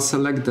 So I'll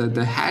select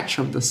the hatch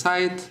of the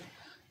site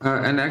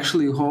and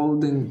actually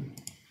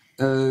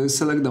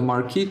select the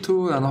marquee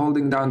tool and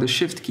holding down the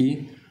shift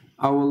key,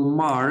 I will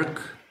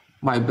mark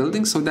my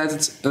building so that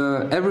it's,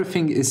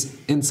 everything is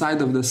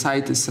inside of the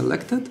site is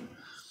selected.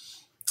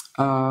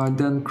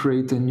 Then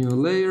create a new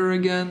layer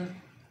again.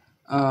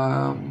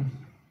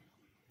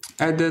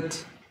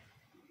 Edit.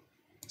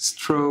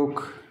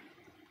 Stroke,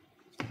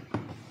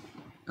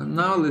 and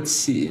now let's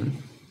see.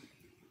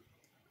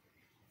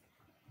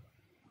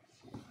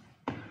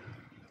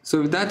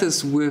 So if that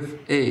is with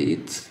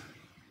 8,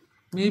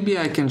 maybe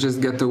I can just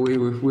get away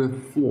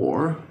with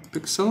 4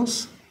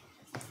 pixels.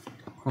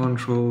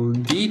 Control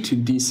D to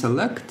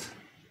deselect,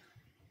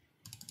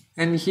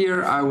 and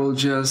here I will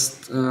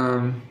just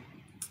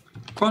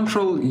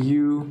Control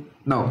U.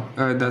 No,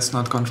 that's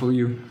not Control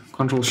U.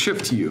 Control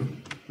Shift U.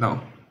 No.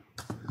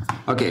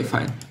 Okay,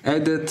 fine.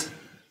 Edit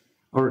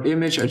or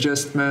image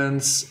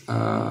adjustments.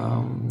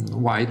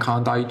 Why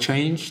can't I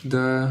change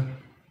the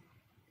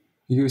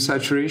hue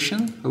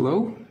saturation?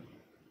 Hello?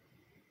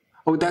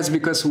 Oh, that's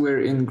because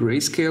we're in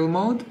grayscale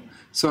mode.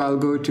 So I'll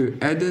go to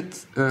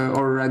edit,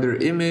 or rather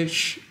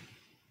image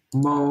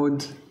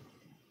mode,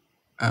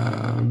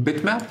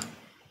 bitmap,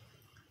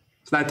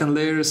 flatten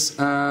layers.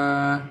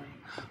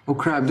 Oh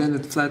crap, then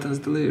it flattens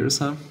the layers,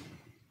 huh?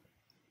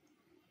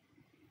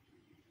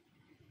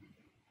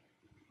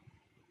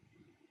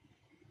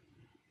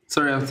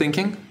 Sorry, I'm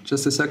thinking.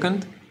 Just a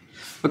second.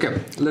 Okay,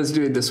 let's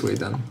do it this way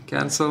then.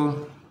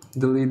 Cancel,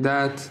 delete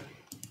that,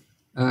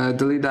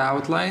 delete the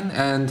outline,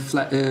 and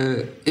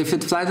if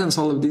it flattens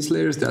all of these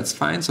layers, that's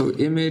fine. So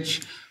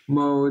image,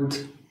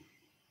 mode,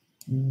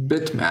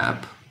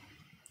 bitmap,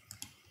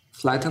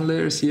 flatten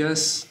layers,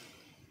 yes.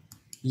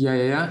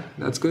 Yeah,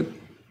 that's good.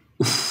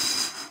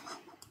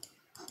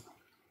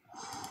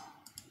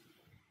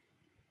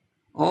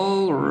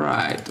 All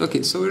right,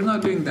 okay, so we're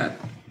not doing that,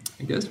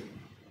 I guess.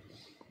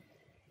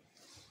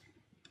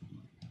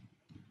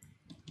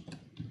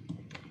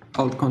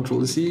 Alt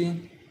Control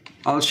Z.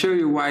 I'll show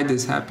you why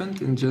this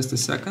happened in just a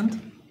second.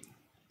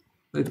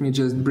 Let me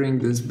just bring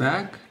this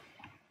back.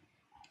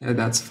 Yeah,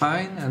 that's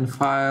fine. And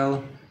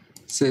File,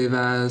 Save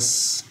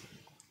As,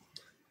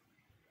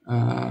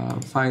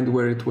 find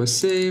where it was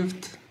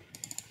saved.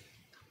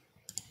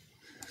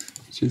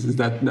 Jesus,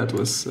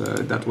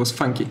 that was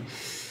funky.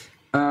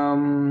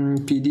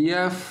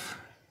 PDF,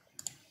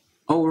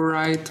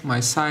 overwrite my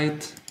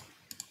site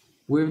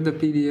with the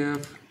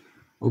PDF.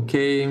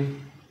 Okay.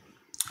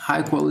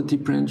 High quality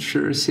print,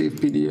 sure. Save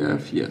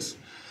PDF, yes.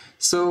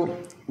 So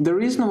the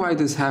reason why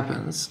this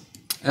happens,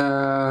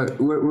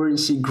 where you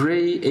see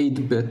gray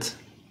 8-bit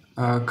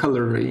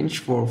color range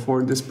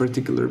for this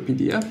particular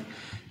PDF,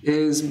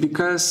 is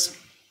because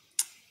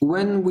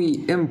when we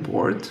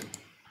import,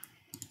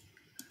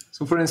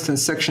 so for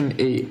instance, section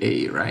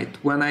AA, right?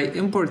 When I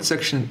import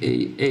section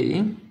AA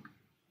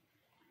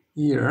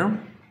here,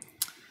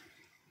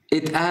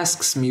 it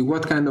asks me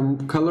what kind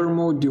of color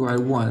mode do I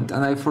want,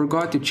 and I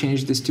forgot to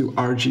change this to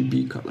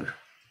RGB color.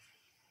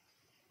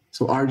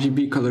 So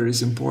RGB color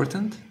is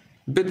important.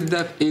 Bit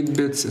depth 8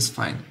 bits is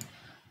fine.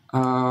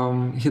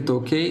 Hit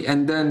OK, and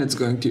then it's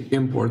going to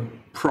import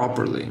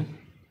properly.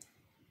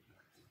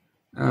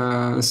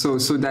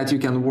 So that you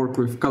can work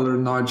with color,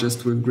 not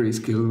just with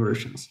grayscale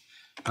versions.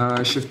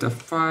 Shift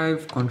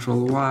F5,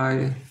 Control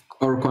Y,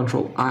 or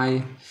Control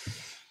I.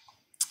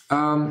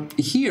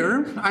 Here,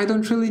 I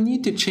don't really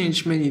need to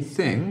change many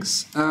things.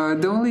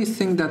 The only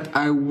thing that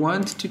I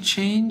want to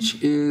change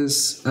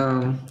is,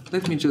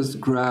 let me just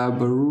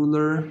grab a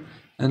ruler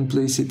and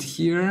place it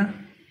here.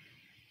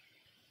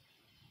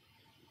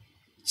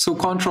 So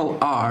Control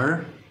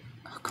R,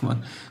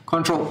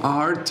 Control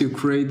R to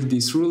create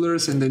these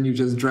rulers, and then you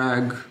just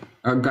drag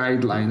a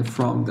guideline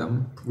from them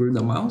with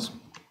the mouse.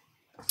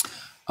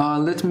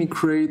 Let me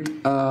create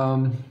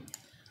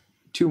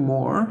 2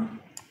 more.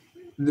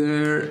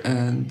 There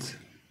and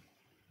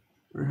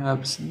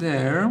perhaps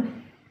there.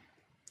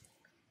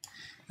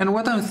 And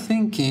what I'm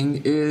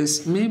thinking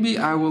is maybe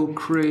I will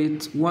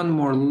create 1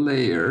 more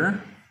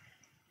layer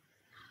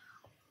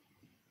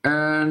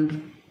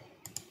and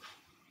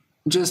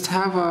just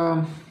have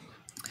a,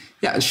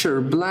 yeah, sure,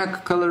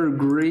 black color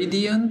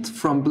gradient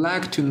from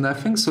black to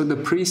nothing. So the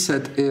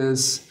preset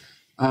is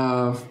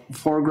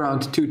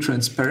foreground to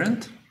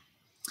transparent.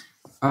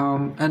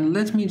 And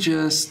let me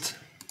just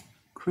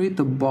create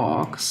a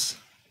box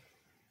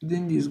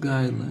within these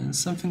guidelines,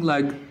 something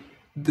like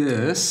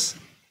this.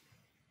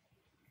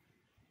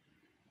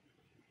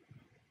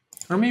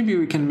 Or maybe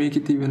we can make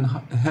it even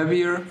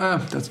heavier.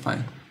 That's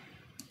fine.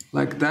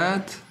 Like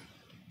that,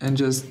 and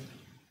just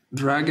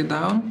drag it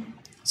down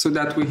so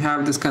that we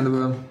have this kind of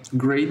a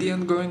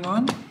gradient going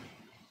on.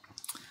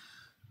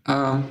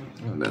 Well,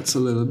 that's a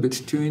little bit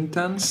too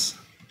intense.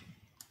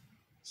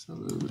 So a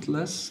little bit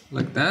less,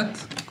 like that.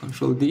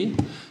 Control D.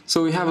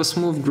 So we have a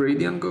smooth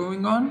gradient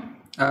going on.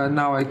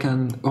 Now I can,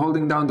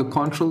 holding down the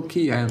Control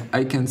key, and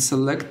I can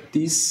select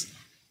these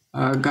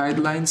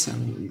guidelines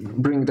and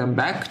bring them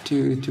back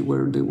to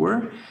where they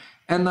were.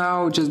 And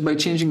now just by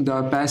changing the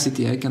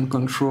opacity, I can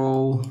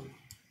control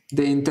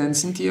the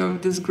intensity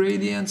of this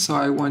gradient. So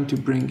I want to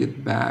bring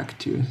it back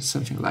to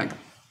something like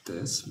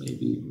this,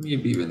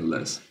 maybe even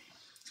less,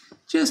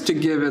 just to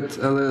give it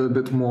a little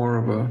bit more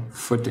of a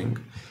footing.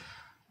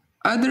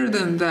 Other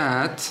than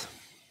that,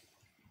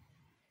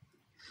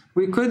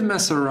 we could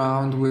mess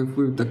around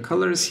with the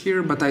colors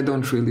here, but I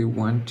don't really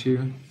want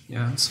to.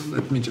 Yeah, so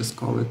let me just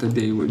call it a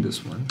day with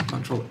this one.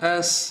 Control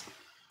S,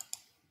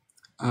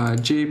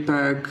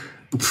 JPEG,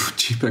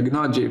 JPEG,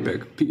 not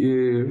JPEG,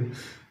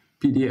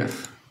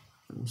 PDF.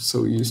 I'm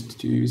so used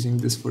to using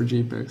this for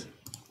JPEGs.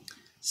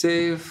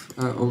 Save,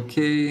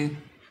 OK.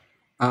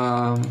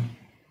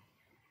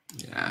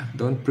 Yeah,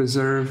 don't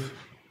preserve.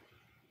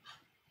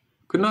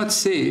 Could not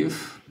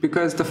save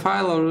because the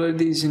file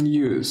already is in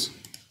use.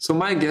 So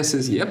my guess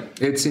is, yep,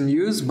 it's in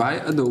use by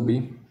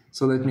Adobe.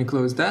 So let me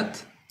close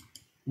that,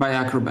 by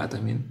Acrobat, I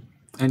mean,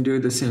 and do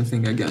the same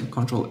thing again.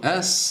 Control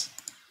S,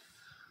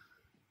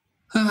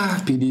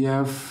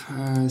 PDF,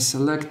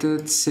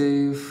 selected,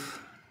 save,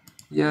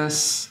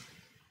 yes,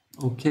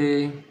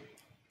 OK,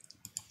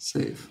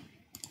 save,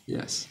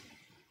 yes,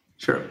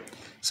 sure.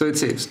 So it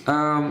saves.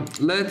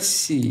 Let's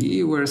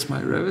see, where's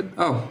my Revit?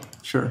 Oh,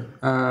 sure.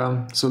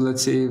 So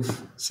let's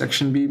save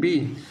section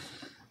BB.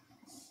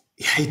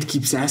 Yeah, it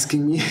keeps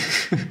asking me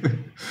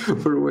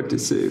for what to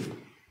save.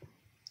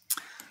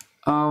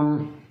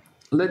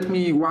 Let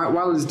me,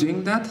 while it's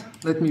doing that,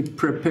 let me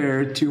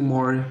prepare two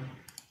more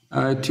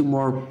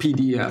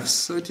PDFs,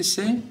 so to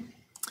say.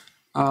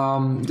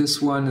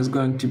 This one is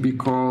going to be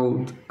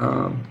called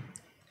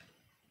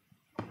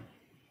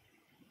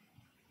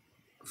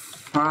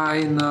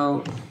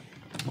Final.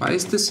 Why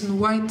is this in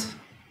white?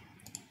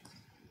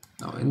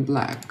 No, in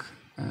black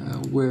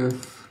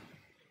with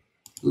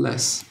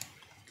less.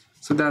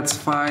 So that's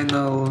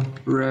Final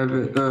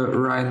Revit,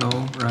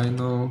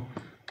 Rhino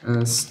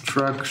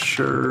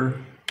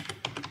structure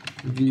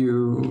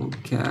view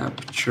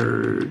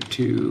capture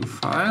to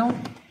file.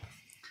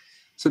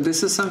 So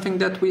this is something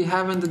that we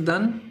haven't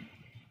done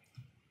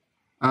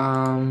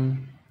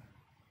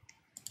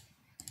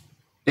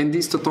in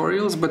these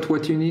tutorials, but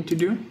what you need to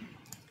do,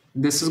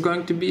 this is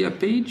going to be a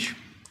page.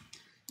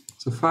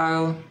 So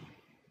file,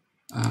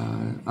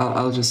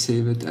 I'll just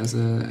save it as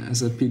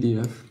a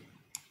PDF.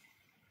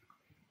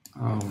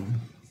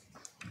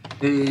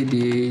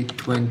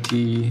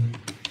 AADA20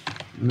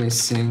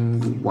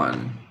 missing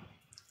one.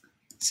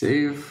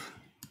 Save.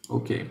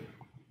 Okay.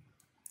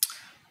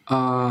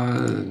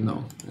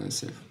 No,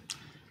 save.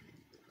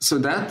 So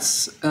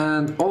that's,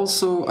 and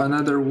also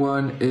another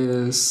one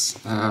is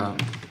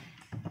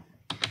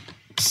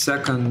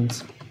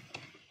second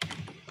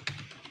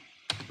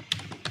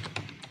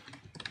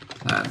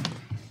plan.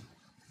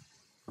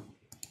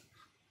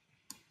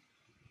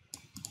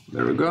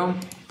 There we go.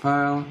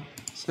 File,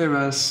 save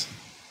as,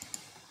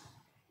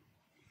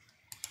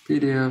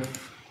 PDF,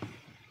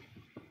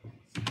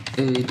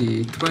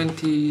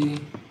 AADA20,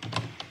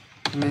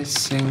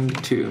 missing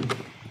 2.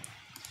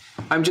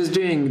 I'm just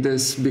doing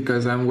this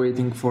because I'm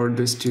waiting for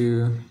this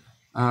to,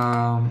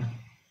 for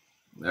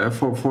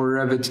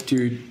Revit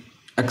to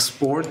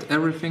export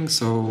everything.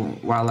 So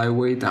while I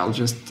wait, I'll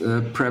just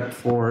prep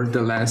for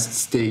the last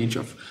stage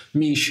of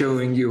me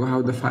showing you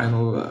how the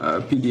final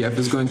PDF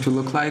is going to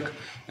look like,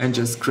 and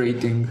just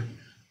creating,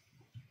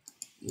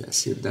 yeah,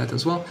 save that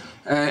as well,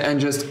 and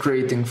just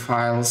creating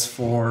files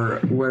for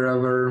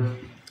wherever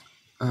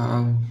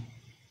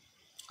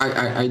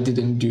I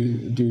didn't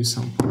do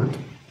some part.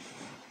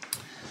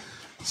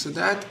 So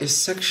that is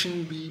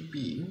section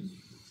BB.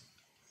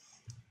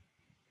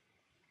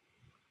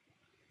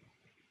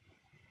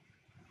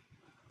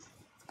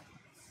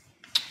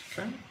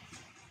 Okay.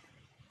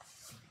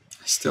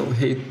 I still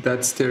hate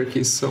that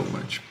staircase so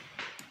much.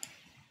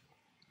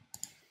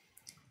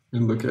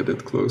 And look at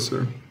it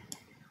closer.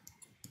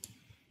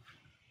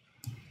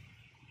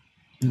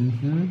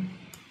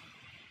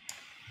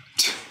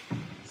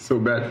 So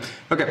bad.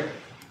 Okay.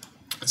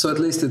 So at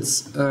least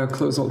it's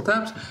close all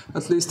tabs.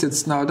 At least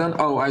it's now done.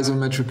 Oh,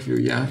 isometric view,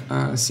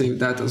 yeah, save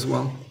that as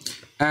well.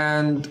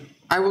 And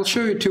I will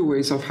show you 2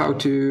 ways of how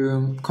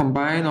to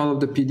combine all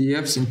of the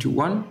PDFs into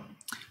one.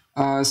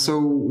 So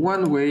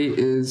one way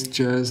is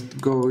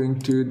just going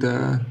to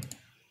the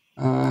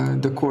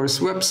course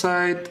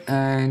website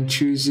and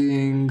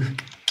choosing,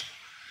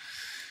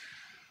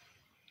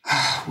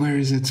 where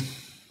is it?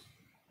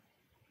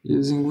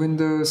 Using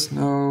Windows,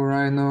 no,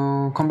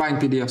 Rhino,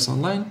 combine PDFs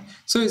online.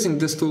 So using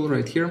this tool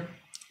right here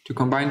to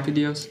combine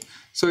PDFs.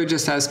 So it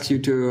just asks you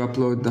to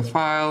upload the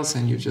files,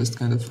 and you just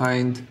kind of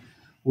find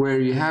where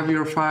you have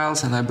your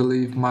files. And I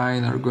believe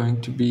mine are going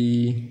to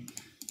be,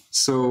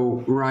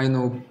 so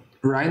Rhino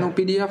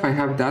PDF, I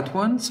have that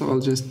one. So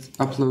I'll just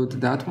upload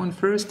that one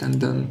first,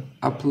 and then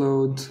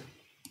upload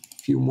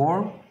a few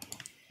more.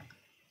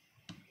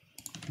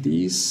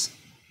 These,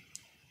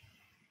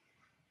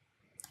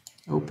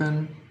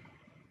 open.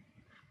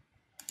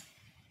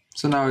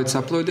 So now it's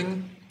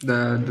uploading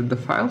the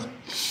file,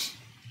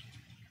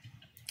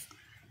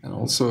 and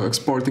also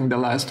exporting the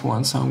last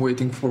one. So I'm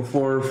waiting for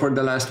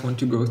the last one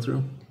to go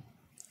through.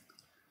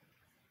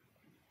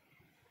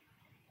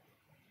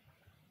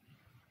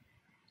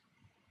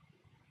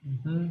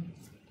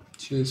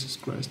 Jesus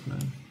Christ,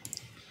 man.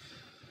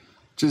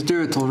 Just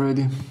do it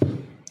already.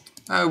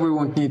 We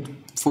won't need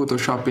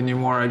Photoshop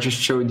anymore. I just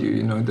showed you,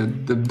 you know,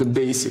 the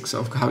basics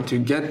of how to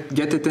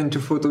get it into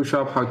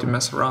Photoshop, how to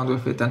mess around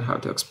with it, and how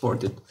to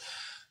export it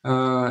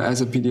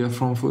as a PDF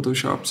from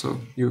Photoshop. So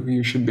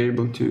you should be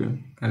able to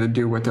kind of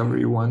do whatever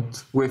you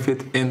want with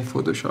it in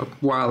Photoshop,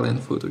 while in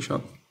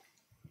Photoshop.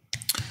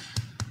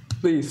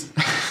 Please,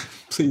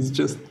 please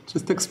just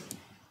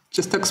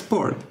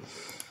export.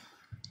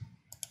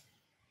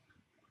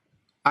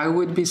 I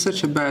would be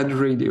such a bad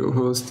radio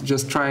host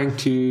just trying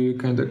to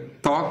kind of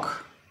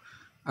talk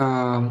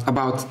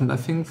about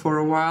nothing for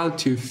a while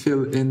to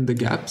fill in the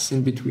gaps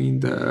in between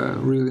the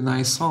really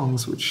nice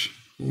songs, which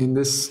in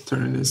this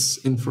turn is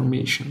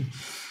information.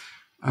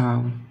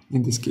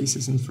 In this case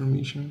is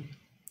information.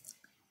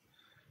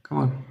 Come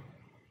on.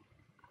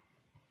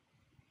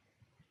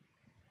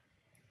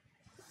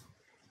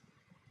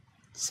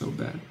 So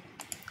bad.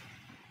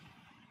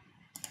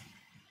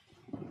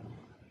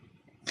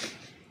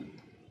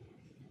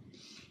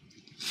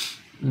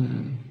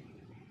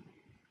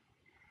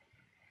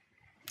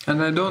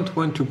 And I don't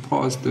want to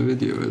pause the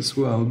video as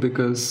well,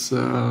 because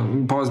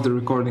pause the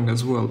recording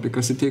as well,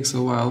 because it takes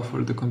a while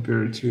for the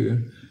computer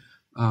to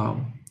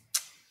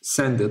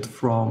send it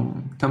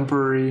from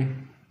temporary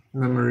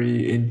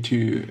memory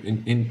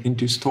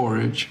into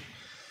storage,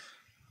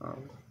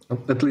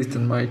 at least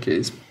in my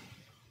case.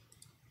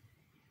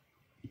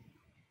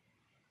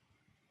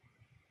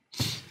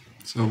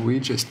 So we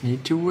just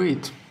need to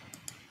wait.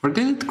 Or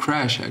did it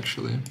crash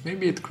actually?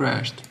 Maybe it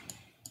crashed.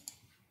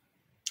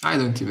 I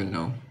don't even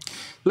know.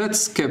 Let's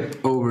skip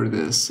over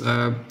this.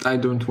 I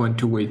don't want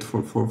to wait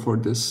for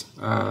this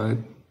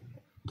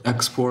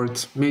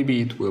export.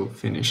 Maybe it will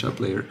finish up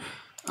later.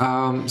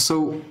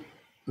 So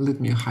let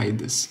me hide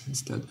this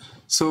instead.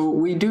 So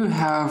we do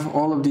have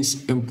all of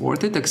these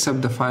imported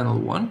except the final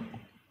one.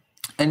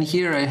 And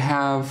here I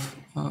have,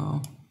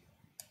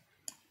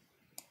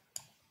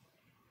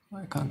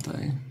 why can't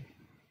I?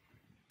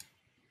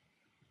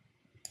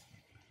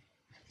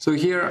 So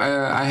here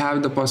I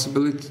have the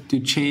possibility to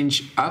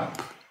change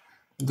up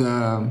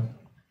the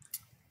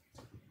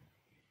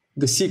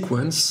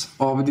sequence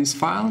of these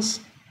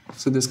files.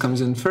 So this comes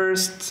in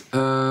first,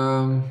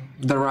 the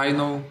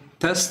Rhino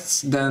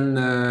tests, then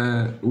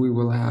we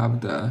will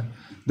have the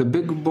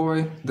big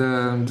boy,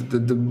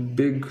 the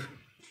big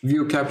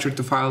view capture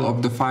to file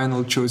of the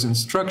final chosen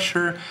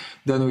structure.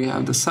 Then we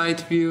have the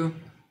site view,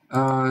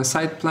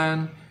 site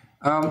plan.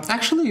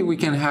 Actually, we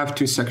can have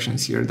two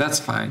sections here. That's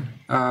fine.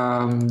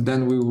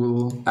 Then we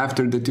will,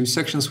 after the two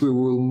sections, we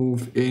will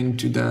move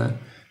into the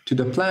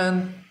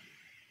plan.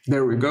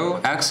 There we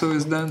go. AXO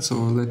is done. So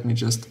let me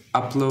just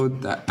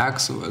upload the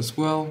AXO as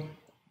well.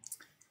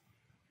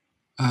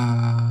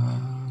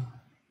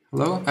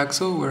 Hello,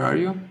 AXO, where are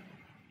you?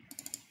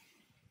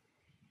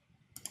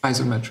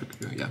 Isometric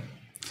view, yeah.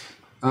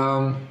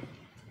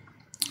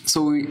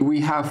 So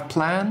we have a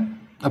plan,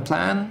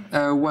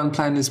 one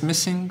plan is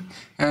missing,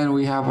 and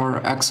we have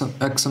our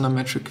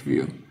axonometric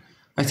view.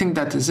 I think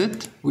that is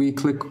it. We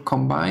click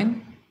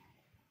combine,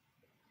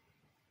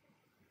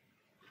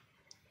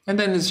 and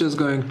then it's just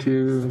going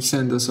to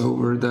send us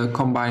over the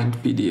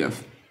combined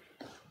PDF.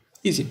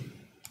 Easy.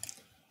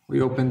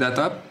 We open that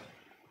up,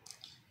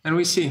 and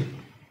we see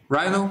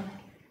Rhino,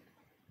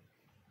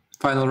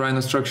 final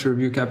Rhino structure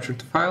view capture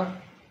to file,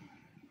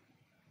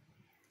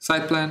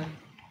 site plan,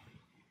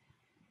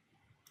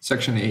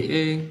 section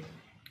AA,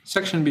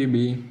 section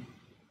BB,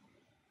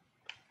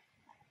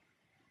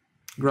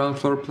 ground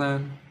floor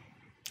plan,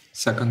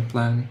 second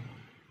plan,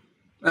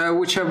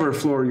 whichever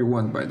floor you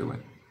want, by the way,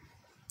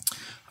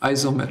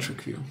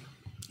 isometric view.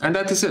 And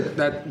that is it.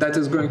 That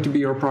is going to be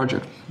your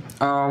project.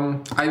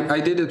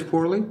 I did it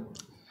poorly.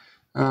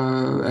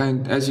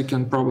 And as you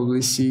can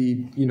probably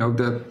see, you know,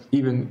 that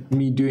even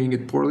me doing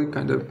it poorly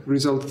kind of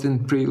resulted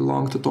in pretty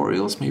long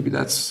tutorials. Maybe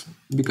that's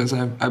because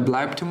I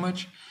blabbed too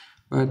much,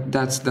 but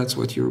that's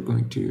what you're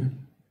going to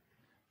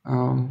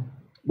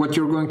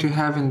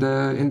have in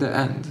the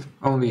end,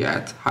 only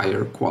at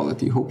higher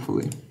quality,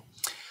 hopefully.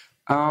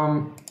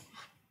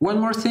 One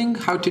more thing,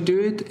 how to do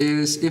it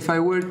is if I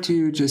were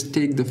to just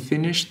take the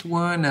finished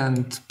one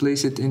and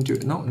place it into,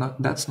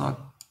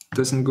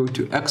 doesn't go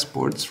to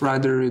exports,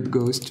 rather it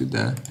goes to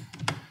the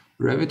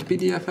Revit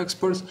PDF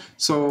exports.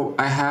 So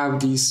I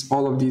have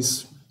all of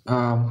these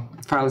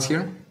files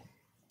here,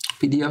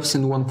 PDFs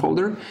in one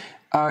folder.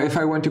 If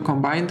I want to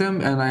combine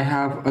them and I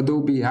have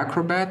Adobe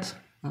Acrobat,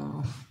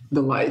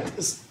 the light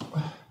is,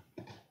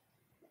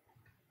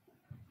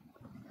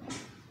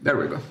 there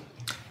we go.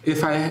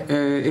 If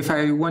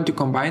I want to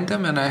combine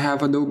them and I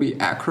have Adobe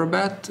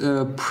Acrobat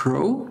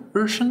Pro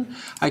version,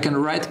 I can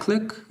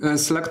right-click,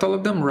 select all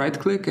of them,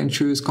 right-click, and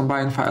choose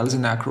Combine Files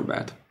in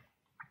Acrobat.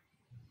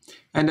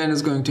 And then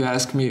it's going to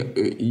ask me,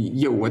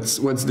 yo, what's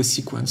the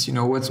sequence? You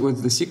know, what's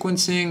the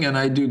sequencing? And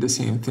I do the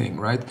same thing,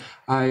 right?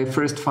 I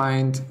first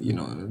find, you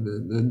know,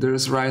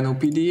 there's Rhino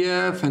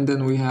PDF, and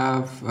then we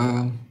have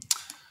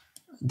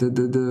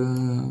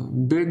the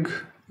big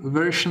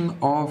version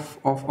of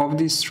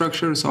these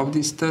structures, of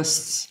these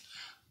tests.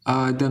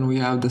 Then we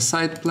have the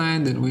site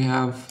plan, then we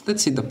have,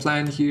 let's see, the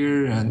plan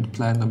here and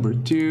plan number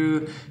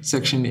 2,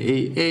 section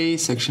AA,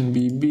 section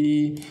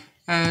BB,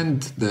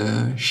 and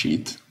the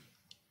sheet,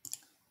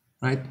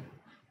 right?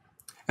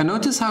 And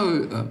notice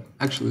how,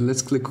 actually,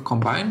 let's click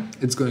combine.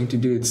 It's going to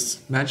do its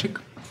magic.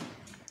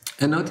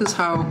 And notice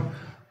how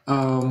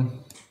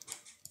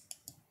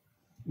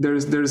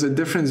there's a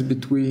difference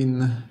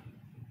between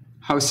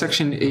how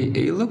section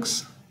AA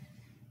looks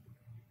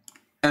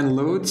and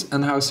loads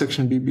and how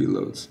section BB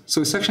loads.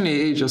 So section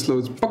AA just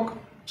loads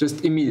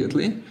just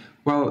immediately,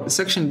 while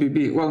section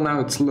BB, well, now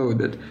it's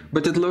loaded,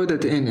 but it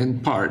loaded in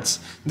parts.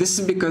 This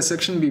is because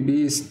section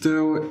BB is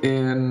still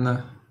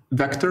in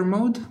vector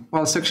mode,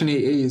 while section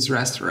AA is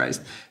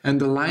rasterized. And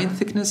the line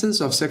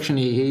thicknesses of section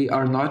AA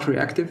are not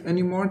reactive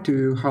anymore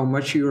to how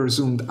much you are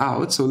zoomed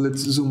out. So let's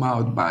zoom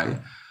out by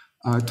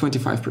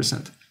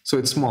 25%. So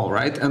it's small,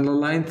 right? And the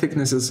line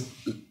thicknesses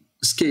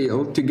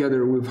scale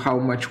together with how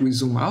much we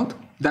zoom out.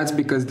 That's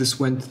because this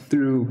went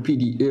through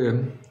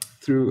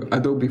through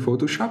Adobe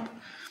Photoshop,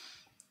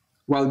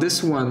 while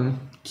this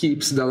one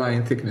keeps the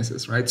line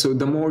thicknesses, right? So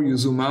the more you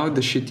zoom out,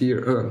 the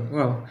shittier,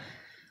 well,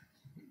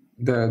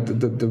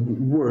 the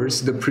worse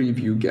the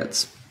preview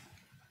gets.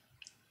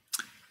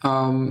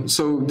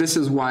 So this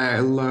is why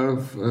I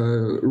love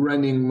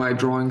running my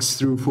drawings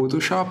through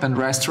Photoshop and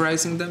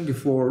rasterizing them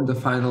before the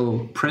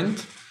final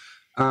print.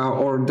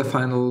 Or the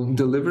final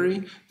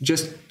delivery,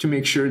 just to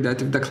make sure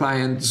that if the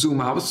client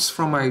zoom out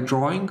from my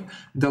drawing,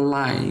 the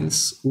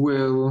lines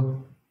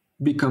will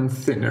become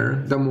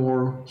thinner the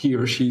more he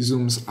or she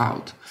zooms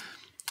out.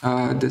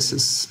 This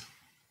is,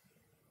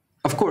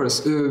 of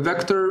course, a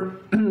vector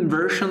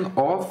version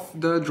of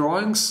the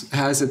drawings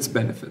has its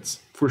benefits,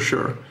 for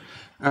sure.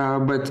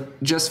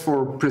 But just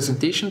for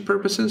presentation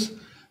purposes,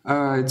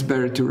 it's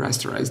better to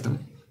rasterize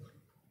them.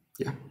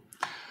 Yeah.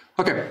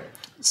 Okay.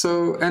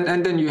 So,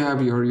 and then you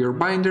have your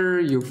binder,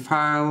 your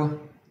file,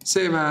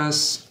 save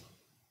as,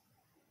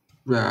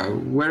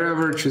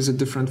 wherever, choose a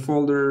different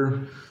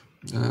folder,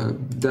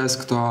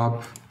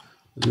 desktop,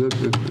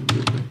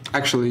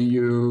 actually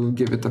you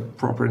give it a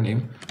proper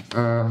name,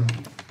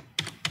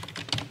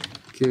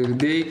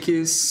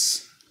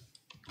 Kirdeikis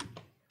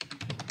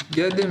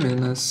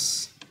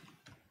Gediminas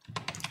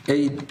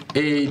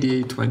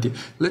AADA20.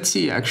 Let's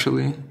see,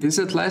 actually, is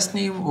it last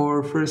name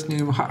or first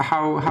name?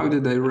 How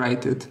did I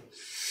write it?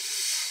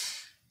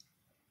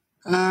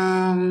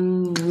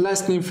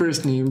 Last name,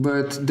 first name,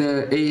 but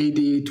the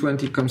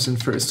AADA20 comes in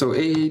first. So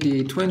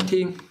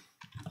AADA20,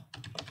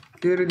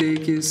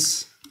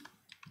 Girdekis,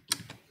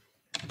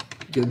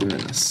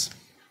 Gediminas.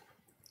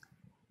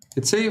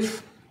 Hit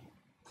save.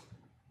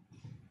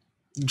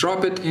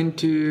 Drop it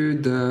into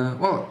the,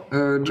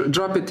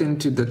 drop it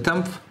into the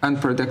temp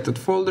unprotected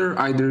folder.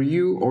 Either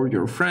you or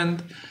your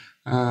friend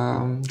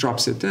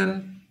drops it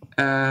in,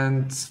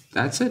 and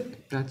that's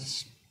it.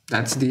 That's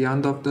the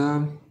end of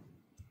the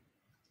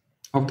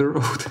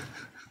road,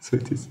 so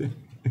to say,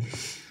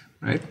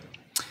 right?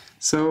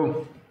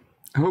 So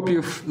I hope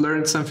you've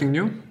learned something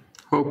new.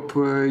 Hope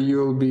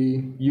you'll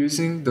be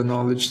using the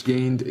knowledge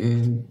gained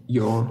in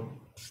your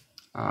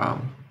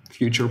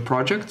future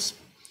projects.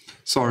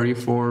 Sorry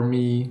for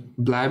me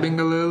blabbing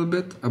a little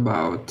bit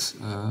about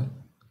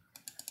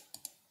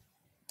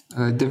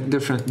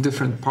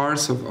different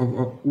parts of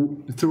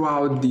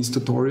throughout these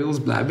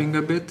tutorials. Blabbing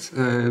a bit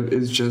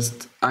is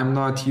just, I'm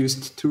not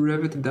used to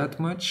Revit that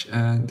much,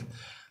 and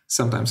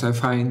sometimes I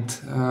find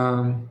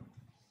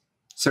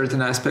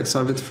certain aspects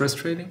of it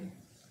frustrating,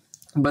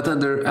 but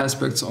other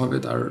aspects of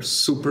it are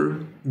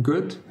super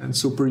good and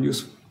super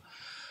useful.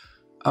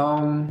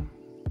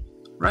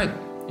 Right,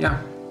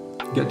 yeah,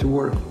 get to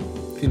work,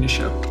 finish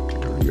up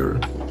your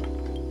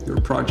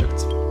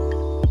project.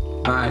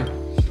 Bye.